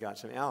 They had got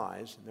some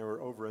allies, and there were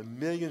over 1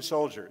 million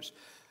soldiers.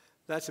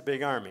 That's a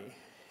big army.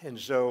 And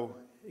so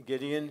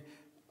Gideon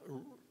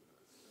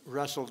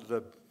wrestled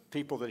the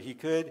people that he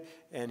could,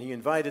 and he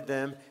invited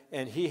them,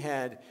 and he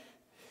had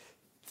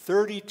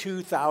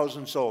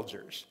 32,000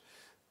 soldiers.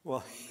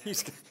 Well,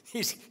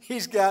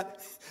 he's got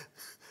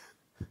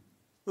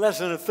less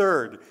than a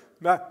third,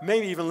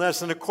 maybe even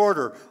less than a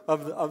quarter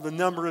of the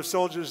number of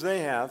soldiers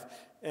they have.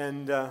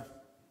 And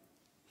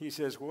he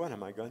says, what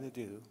am I going to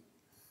do?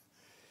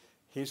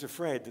 He's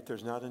afraid that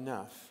there's not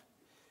enough.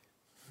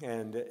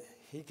 And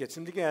he gets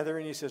them together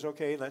and he says,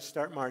 okay, let's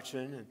start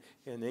marching.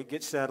 And they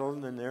get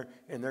settled and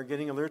they're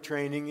getting a little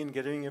training and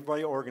getting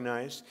everybody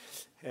organized.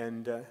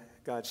 And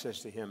God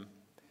says to him,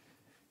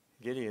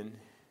 Gideon,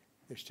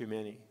 there's too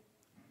many.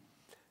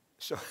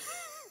 So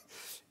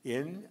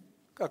in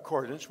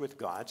accordance with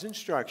God's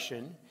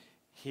instruction,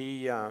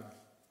 he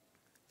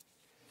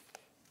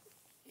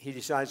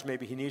decides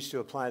maybe he needs to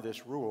apply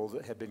this rule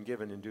that had been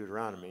given in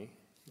Deuteronomy.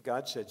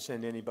 God said,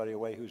 send anybody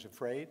away who's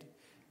afraid.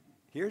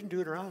 Here in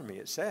Deuteronomy,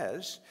 it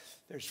says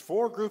there's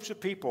 4 groups of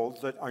people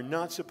that are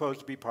not supposed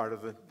to be part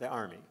of the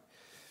army.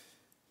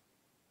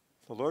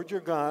 The Lord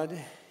your God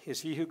is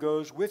he who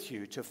goes with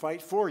you to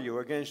fight for you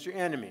against your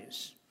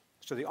enemies.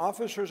 So the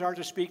officers are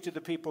to speak to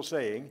the people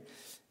saying,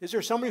 is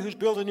there somebody who's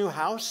built a new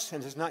house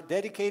and has not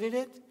dedicated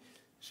it?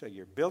 So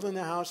you're building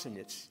the house and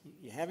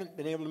you haven't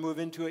been able to move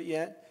into it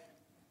yet.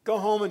 Go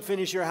home and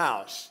finish your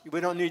house.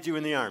 We don't need you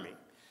in the army.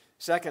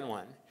 Second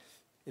one,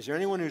 is there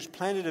anyone who's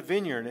planted a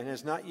vineyard and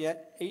has not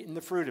yet eaten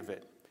the fruit of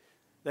it?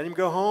 Let him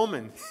go home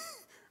and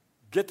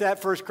get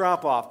that first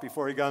crop off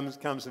before he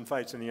comes and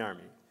fights in the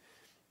army.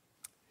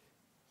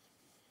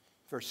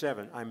 Verse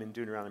 7, I'm in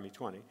Deuteronomy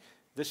 20.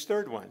 This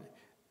third one,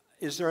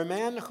 is there a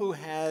man who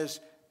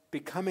has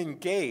become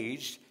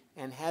engaged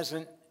and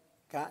hasn't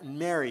gotten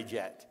married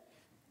yet?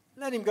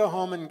 Let him go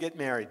home and get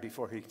married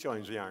before he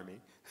joins the army.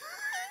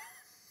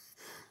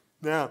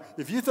 Now,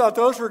 if you thought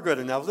those were good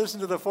enough, listen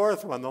to the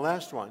fourth one, the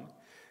last one.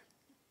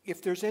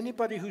 If there's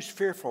anybody who's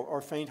fearful or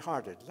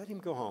faint-hearted, let him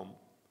go home.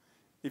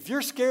 If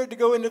you're scared to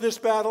go into this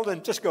battle,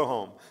 then just go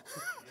home.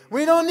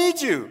 We don't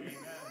need you.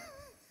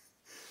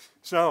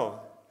 So,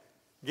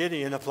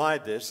 Gideon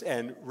applied this,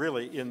 and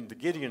really in the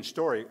Gideon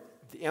story,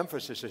 the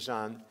emphasis is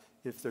on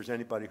if there's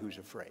anybody who's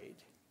afraid.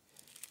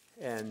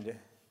 And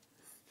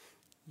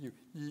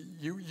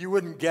you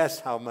wouldn't guess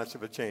how much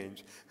of a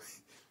change.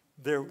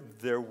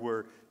 There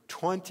were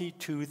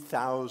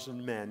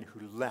 22,000 men who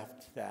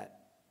left that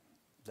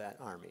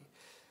army.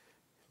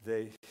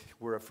 They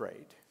were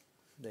afraid.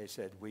 They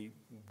said,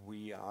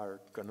 we are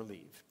going to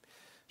leave.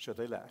 So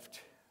they left.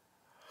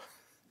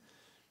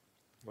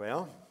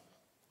 Well,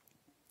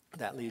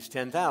 that leaves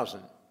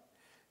 10,000.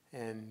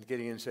 And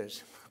Gideon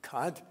says,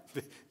 God,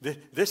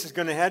 this is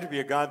going to have to be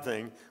a God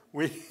thing.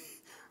 We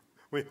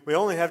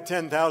only have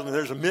 10,000.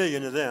 There's 1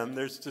 million of them.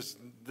 This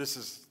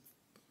is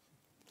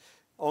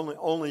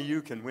only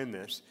you can win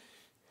this.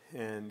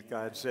 And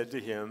God said to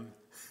him,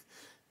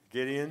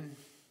 Gideon,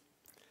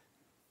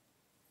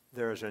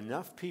 there's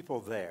enough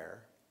people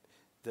there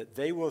that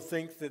they will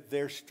think that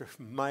they're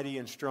mighty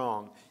and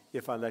strong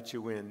if I let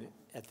you win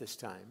at this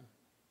time.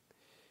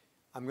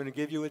 I'm going to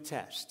give you a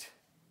test.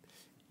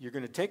 You're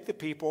going to take the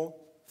people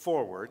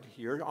forward,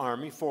 your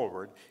army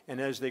forward,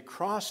 and as they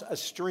cross a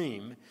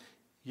stream,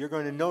 you're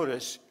going to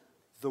notice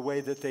the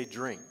way that they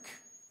drink.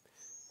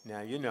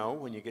 Now, you know,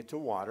 when you get to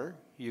water,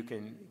 you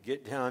can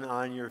get down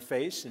on your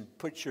face and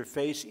put your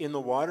face in the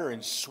water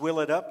and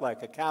swill it up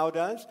like a cow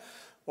does.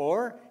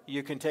 Or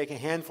you can take a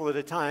handful at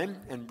a time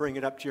and bring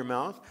it up to your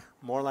mouth,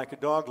 more like a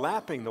dog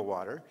lapping the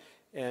water.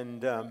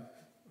 And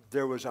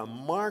there was a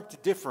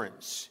marked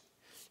difference.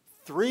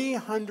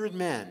 300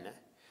 men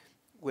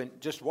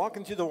went just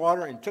walking through the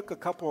water and took a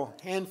couple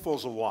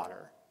handfuls of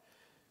water.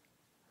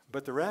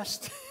 But the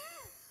rest,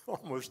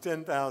 almost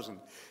 10,000,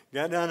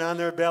 got down on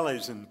their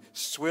bellies and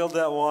swilled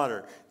that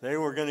water. They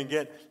were going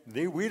to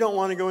we don't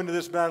want to go into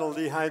this battle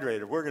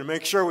dehydrated. We're going to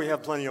make sure we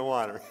have plenty of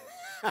water.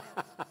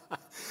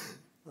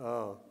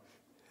 Oh,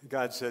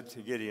 God said to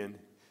Gideon,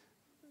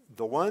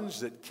 the ones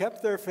that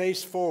kept their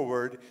face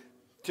forward,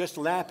 just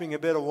lapping a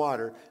bit of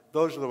water,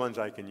 those are the ones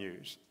I can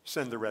use.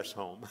 Send the rest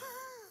home.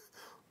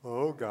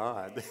 Oh,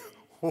 God,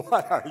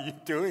 what are you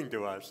doing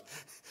to us?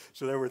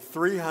 So there were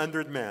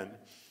 300 men,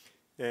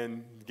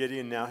 and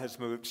Gideon now has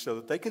moved so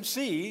that they can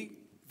see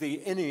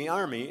the enemy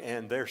army,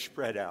 and they're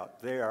spread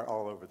out. They are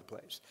all over the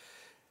place.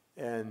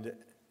 And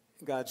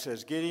God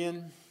says,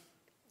 Gideon,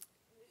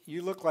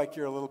 you look like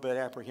you're a little bit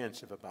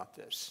apprehensive about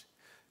this.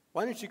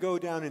 Why don't you go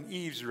down and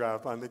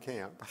eavesdrop on the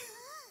camp?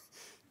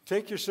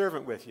 Take your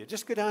servant with you.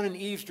 Just go down and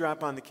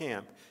eavesdrop on the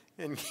camp.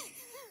 And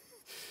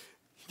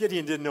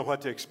Gideon didn't know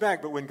what to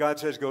expect, but when God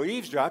says go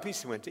eavesdrop, he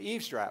went to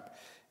eavesdrop.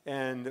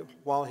 And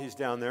while he's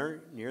down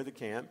there near the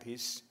camp,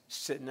 he's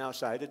sitting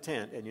outside a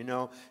tent. And you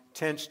know,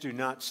 tents do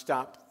not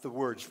stop the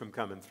words from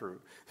coming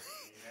through.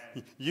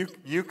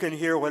 You can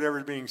hear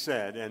whatever's being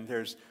said. And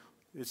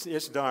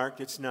it's dark,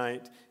 it's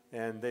night,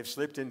 and they've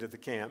slipped into the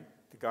camp.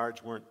 The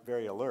guards weren't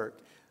very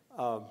alert.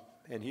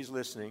 And he's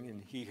listening,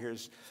 and he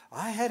hears,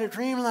 I had a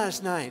dream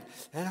last night,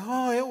 and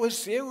it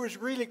was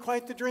really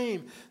quite the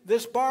dream.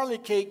 This barley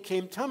cake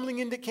came tumbling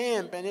into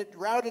camp, and it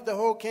routed the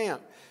whole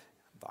camp.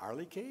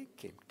 Barley cake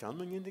came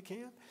tumbling into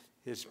camp?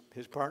 His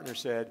partner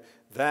said,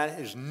 that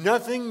is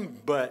nothing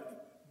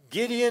but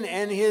Gideon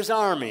and his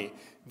army.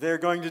 they're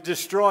going to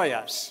destroy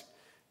us.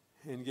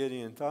 And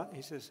Gideon thought,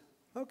 he says,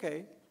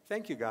 okay,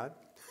 thank you, God.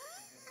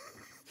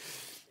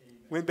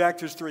 Went back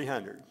to his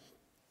 300.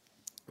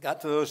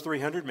 Got to those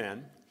 300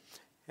 men,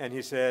 and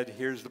he said,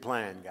 here's the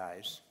plan,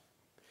 guys.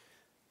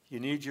 You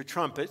need your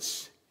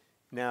trumpets.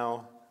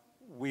 Now,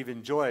 we've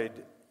enjoyed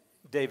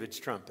David's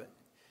trumpet,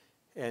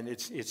 and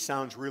it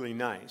sounds really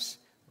nice,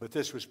 but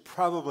this was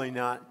probably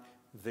not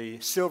the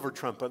silver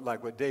trumpet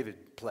like what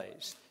David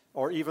plays,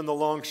 or even the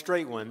long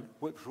straight one,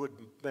 which would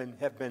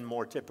have been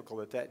more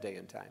typical at that day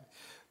and time.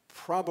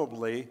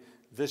 Probably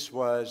this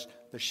was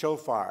the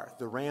shofar,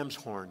 the ram's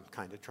horn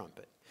kind of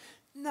trumpet.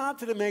 Not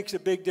that it makes a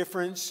big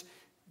difference.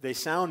 They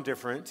sound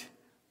different,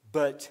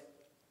 but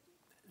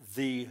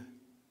the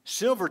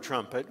silver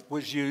trumpet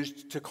was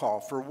used to call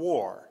for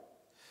war.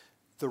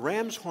 The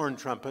ram's horn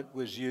trumpet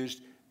was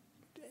used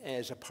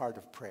as a part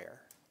of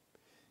prayer.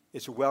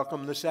 It's a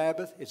welcome the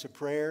Sabbath, it's a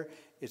prayer,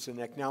 it's an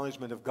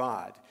acknowledgement of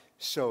God.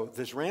 So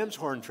this ram's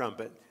horn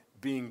trumpet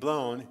being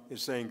blown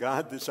is saying,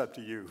 God, this is up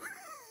to you.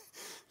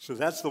 So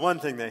that's the one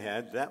thing they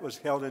had. That was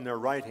held in their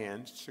right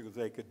hand so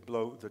they could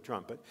blow the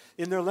trumpet.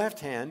 In their left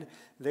hand,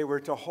 they were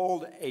to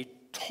hold a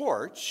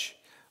torch,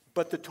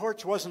 but the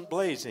torch wasn't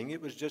blazing. It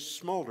was just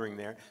smoldering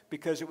there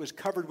because it was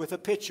covered with a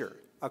pitcher,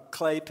 a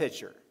clay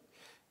pitcher.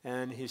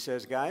 And he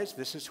says, guys,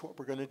 this is what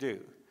we're going to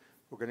do.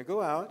 We're going to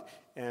go out,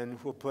 and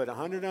we'll put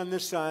 100 on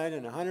this side,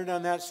 and 100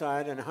 on that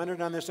side, and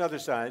 100 on this other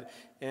side,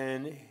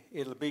 and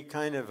it'll be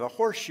kind of a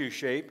horseshoe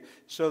shape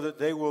so that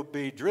they will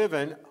be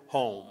driven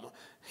home.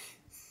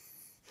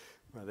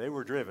 Well, they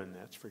were driven,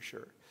 that's for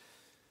sure.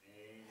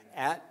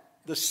 At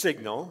the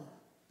signal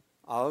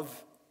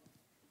of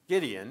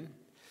Gideon,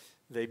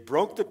 they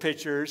broke the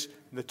pitchers,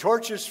 the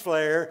torches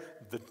flare,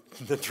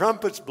 the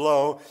trumpets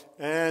blow,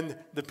 and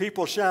the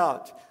people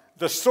shout,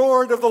 the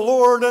sword of the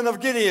Lord and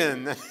of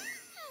Gideon.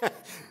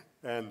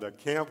 And the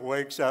camp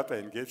wakes up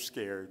and gets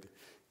scared.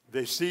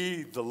 They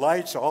see the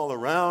lights all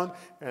around,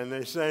 and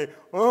they say,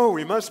 oh,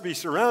 we must be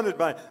surrounded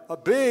by a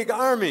big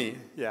army.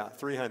 Yeah,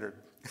 300.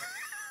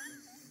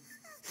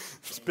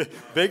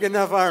 Big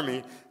enough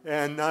army,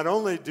 and not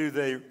only do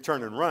they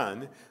turn and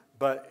run,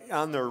 but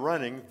on their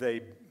running,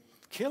 they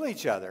kill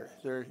each other.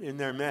 They're in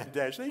their mad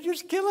dash. They're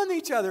just killing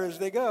each other as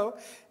they go.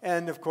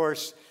 And, of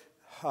course,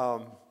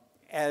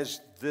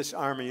 as this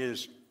army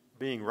is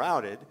being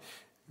routed,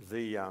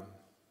 the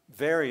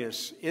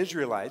various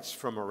Israelites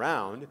from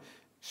around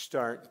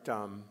start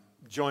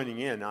joining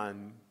in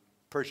on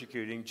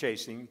persecuting,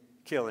 chasing,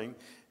 killing.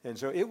 And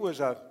so it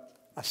was a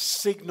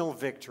signal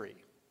victory.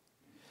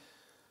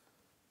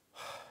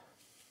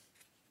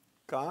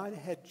 God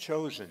had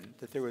chosen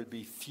that there would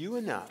be few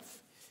enough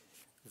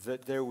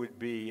that there would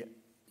be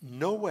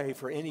no way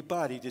for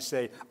anybody to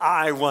say,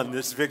 I won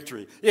this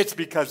victory. It's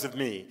because of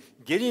me.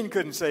 Gideon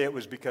couldn't say it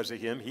was because of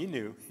him. He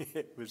knew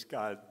it was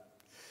God.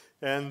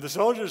 And the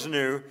soldiers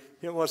knew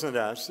it wasn't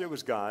us, it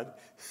was God.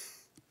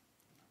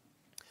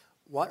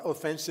 What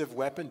offensive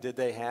weapon did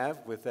they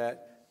have with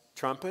that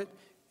trumpet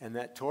and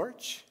that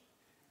torch?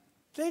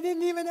 They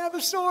didn't even have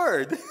a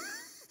sword,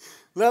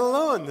 let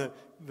alone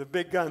the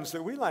big guns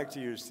that we like to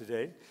use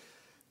today.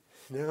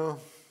 No.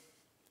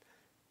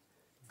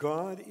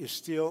 God is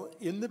still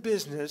in the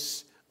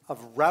business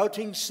of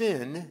routing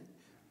sin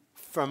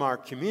from our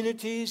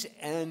communities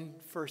and,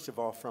 first of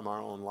all, from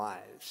our own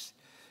lives.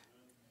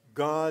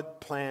 God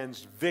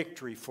plans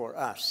victory for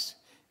us,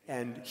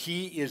 and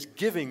He is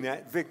giving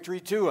that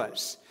victory to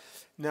us.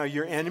 Now,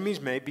 your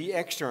enemies may be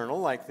external,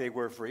 like they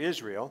were for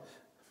Israel,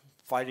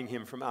 fighting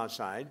him from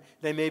outside.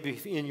 They may be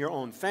in your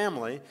own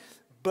family,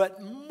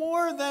 but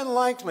more than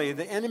likely,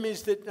 the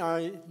enemies that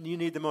you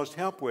need the most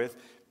help with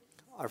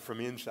are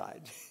from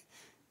inside.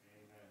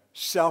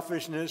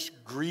 Selfishness,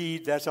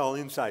 greed, that's all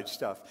inside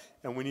stuff.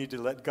 And we need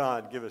to let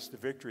God give us the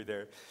victory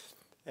there.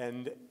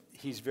 And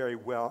He's very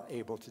well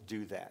able to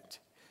do that.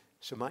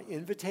 So my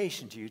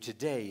invitation to you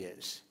today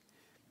is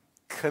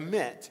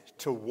commit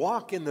to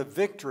walk in the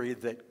victory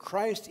that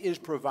Christ is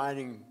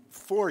providing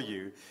for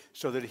you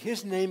so that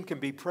His name can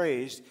be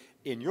praised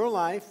in your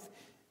life,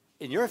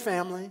 in your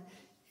family,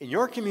 in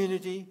your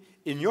community,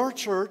 in your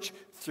church,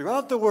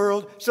 throughout the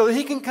world, so that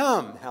He can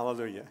come.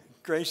 Hallelujah.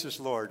 Gracious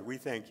Lord, we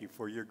thank You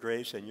for Your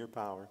grace and Your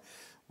power.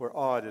 We're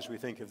awed as we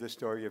think of this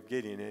story of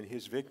Gideon and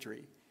his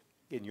victory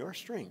in Your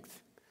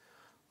strength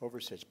over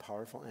such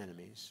powerful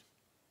enemies.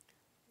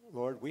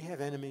 Lord, we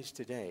have enemies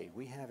today.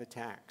 We have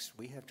attacks.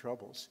 We have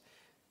troubles.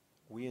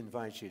 We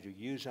invite You to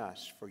use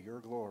us for Your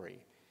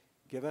glory.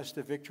 Give us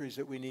the victories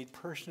that we need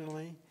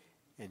personally,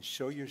 and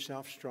show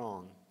Yourself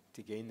strong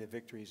to gain the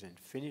victories and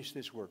finish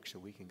this work so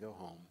we can go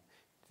home.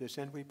 To this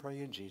end we pray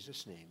in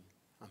Jesus' name.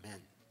 Amen.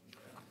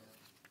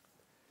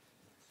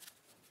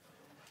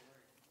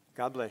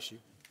 God bless you.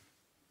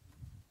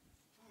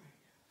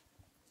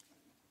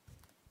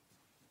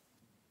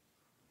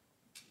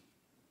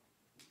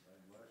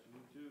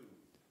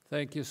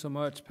 Thank you so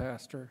much,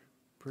 Pastor.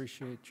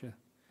 Appreciate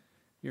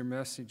your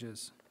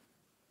messages.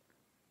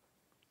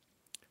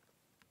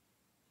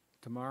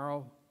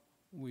 Tomorrow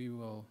we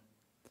will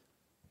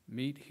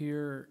meet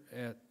here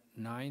at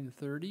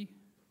 9:30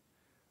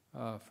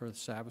 for the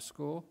Sabbath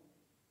school.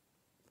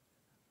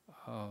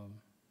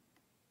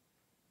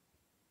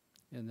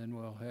 And then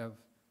we'll have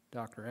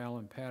Dr.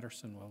 Alan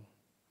Patterson will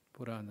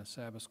put on the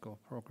Sabbath school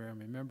program.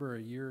 Remember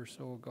a year or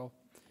so ago,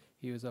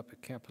 he was up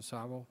at Camp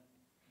Asabo,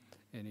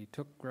 and he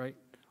took right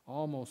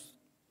almost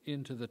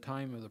into the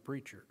time of the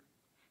preacher.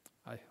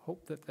 I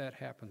hope that that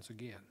happens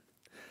again.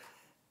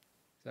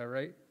 Is that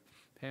right?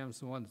 Pam's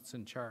the one that's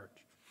in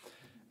charge.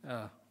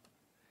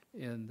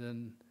 And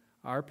then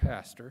our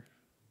pastor,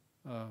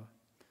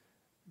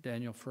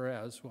 Daniel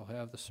Ferez, will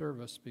have the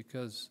service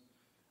because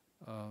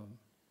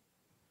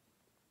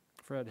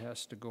Fred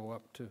has to go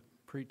up to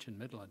preach in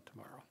Midland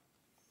tomorrow.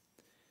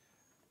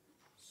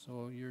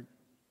 So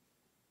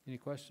any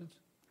questions?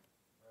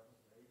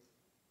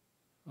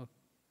 Oh,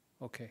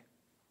 okay.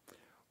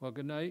 Well,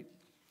 good night,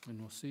 and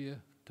we'll see you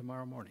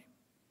tomorrow morning.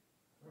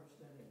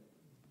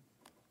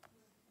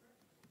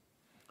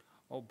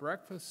 Oh,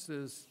 breakfast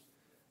is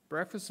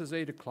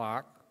 8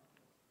 o'clock.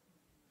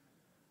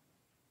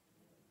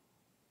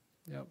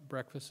 Yep,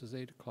 breakfast is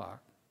 8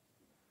 o'clock.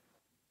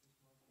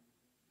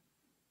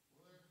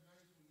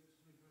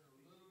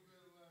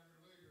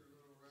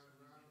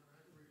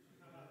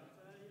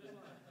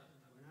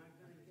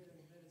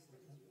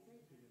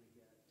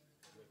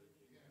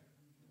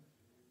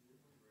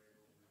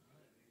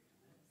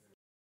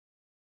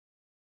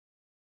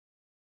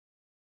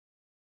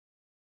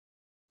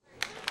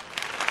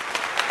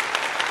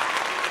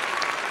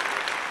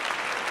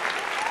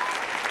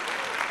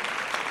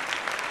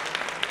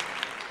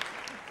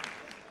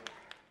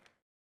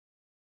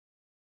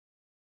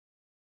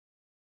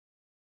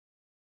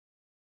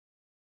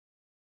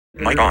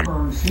 Mic on.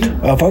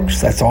 Well,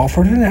 folks, that's all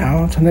for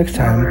now. Until next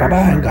time,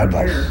 bye-bye and God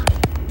bless.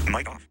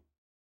 Mic off.